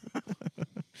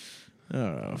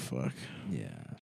 Oh fuck. Yeah.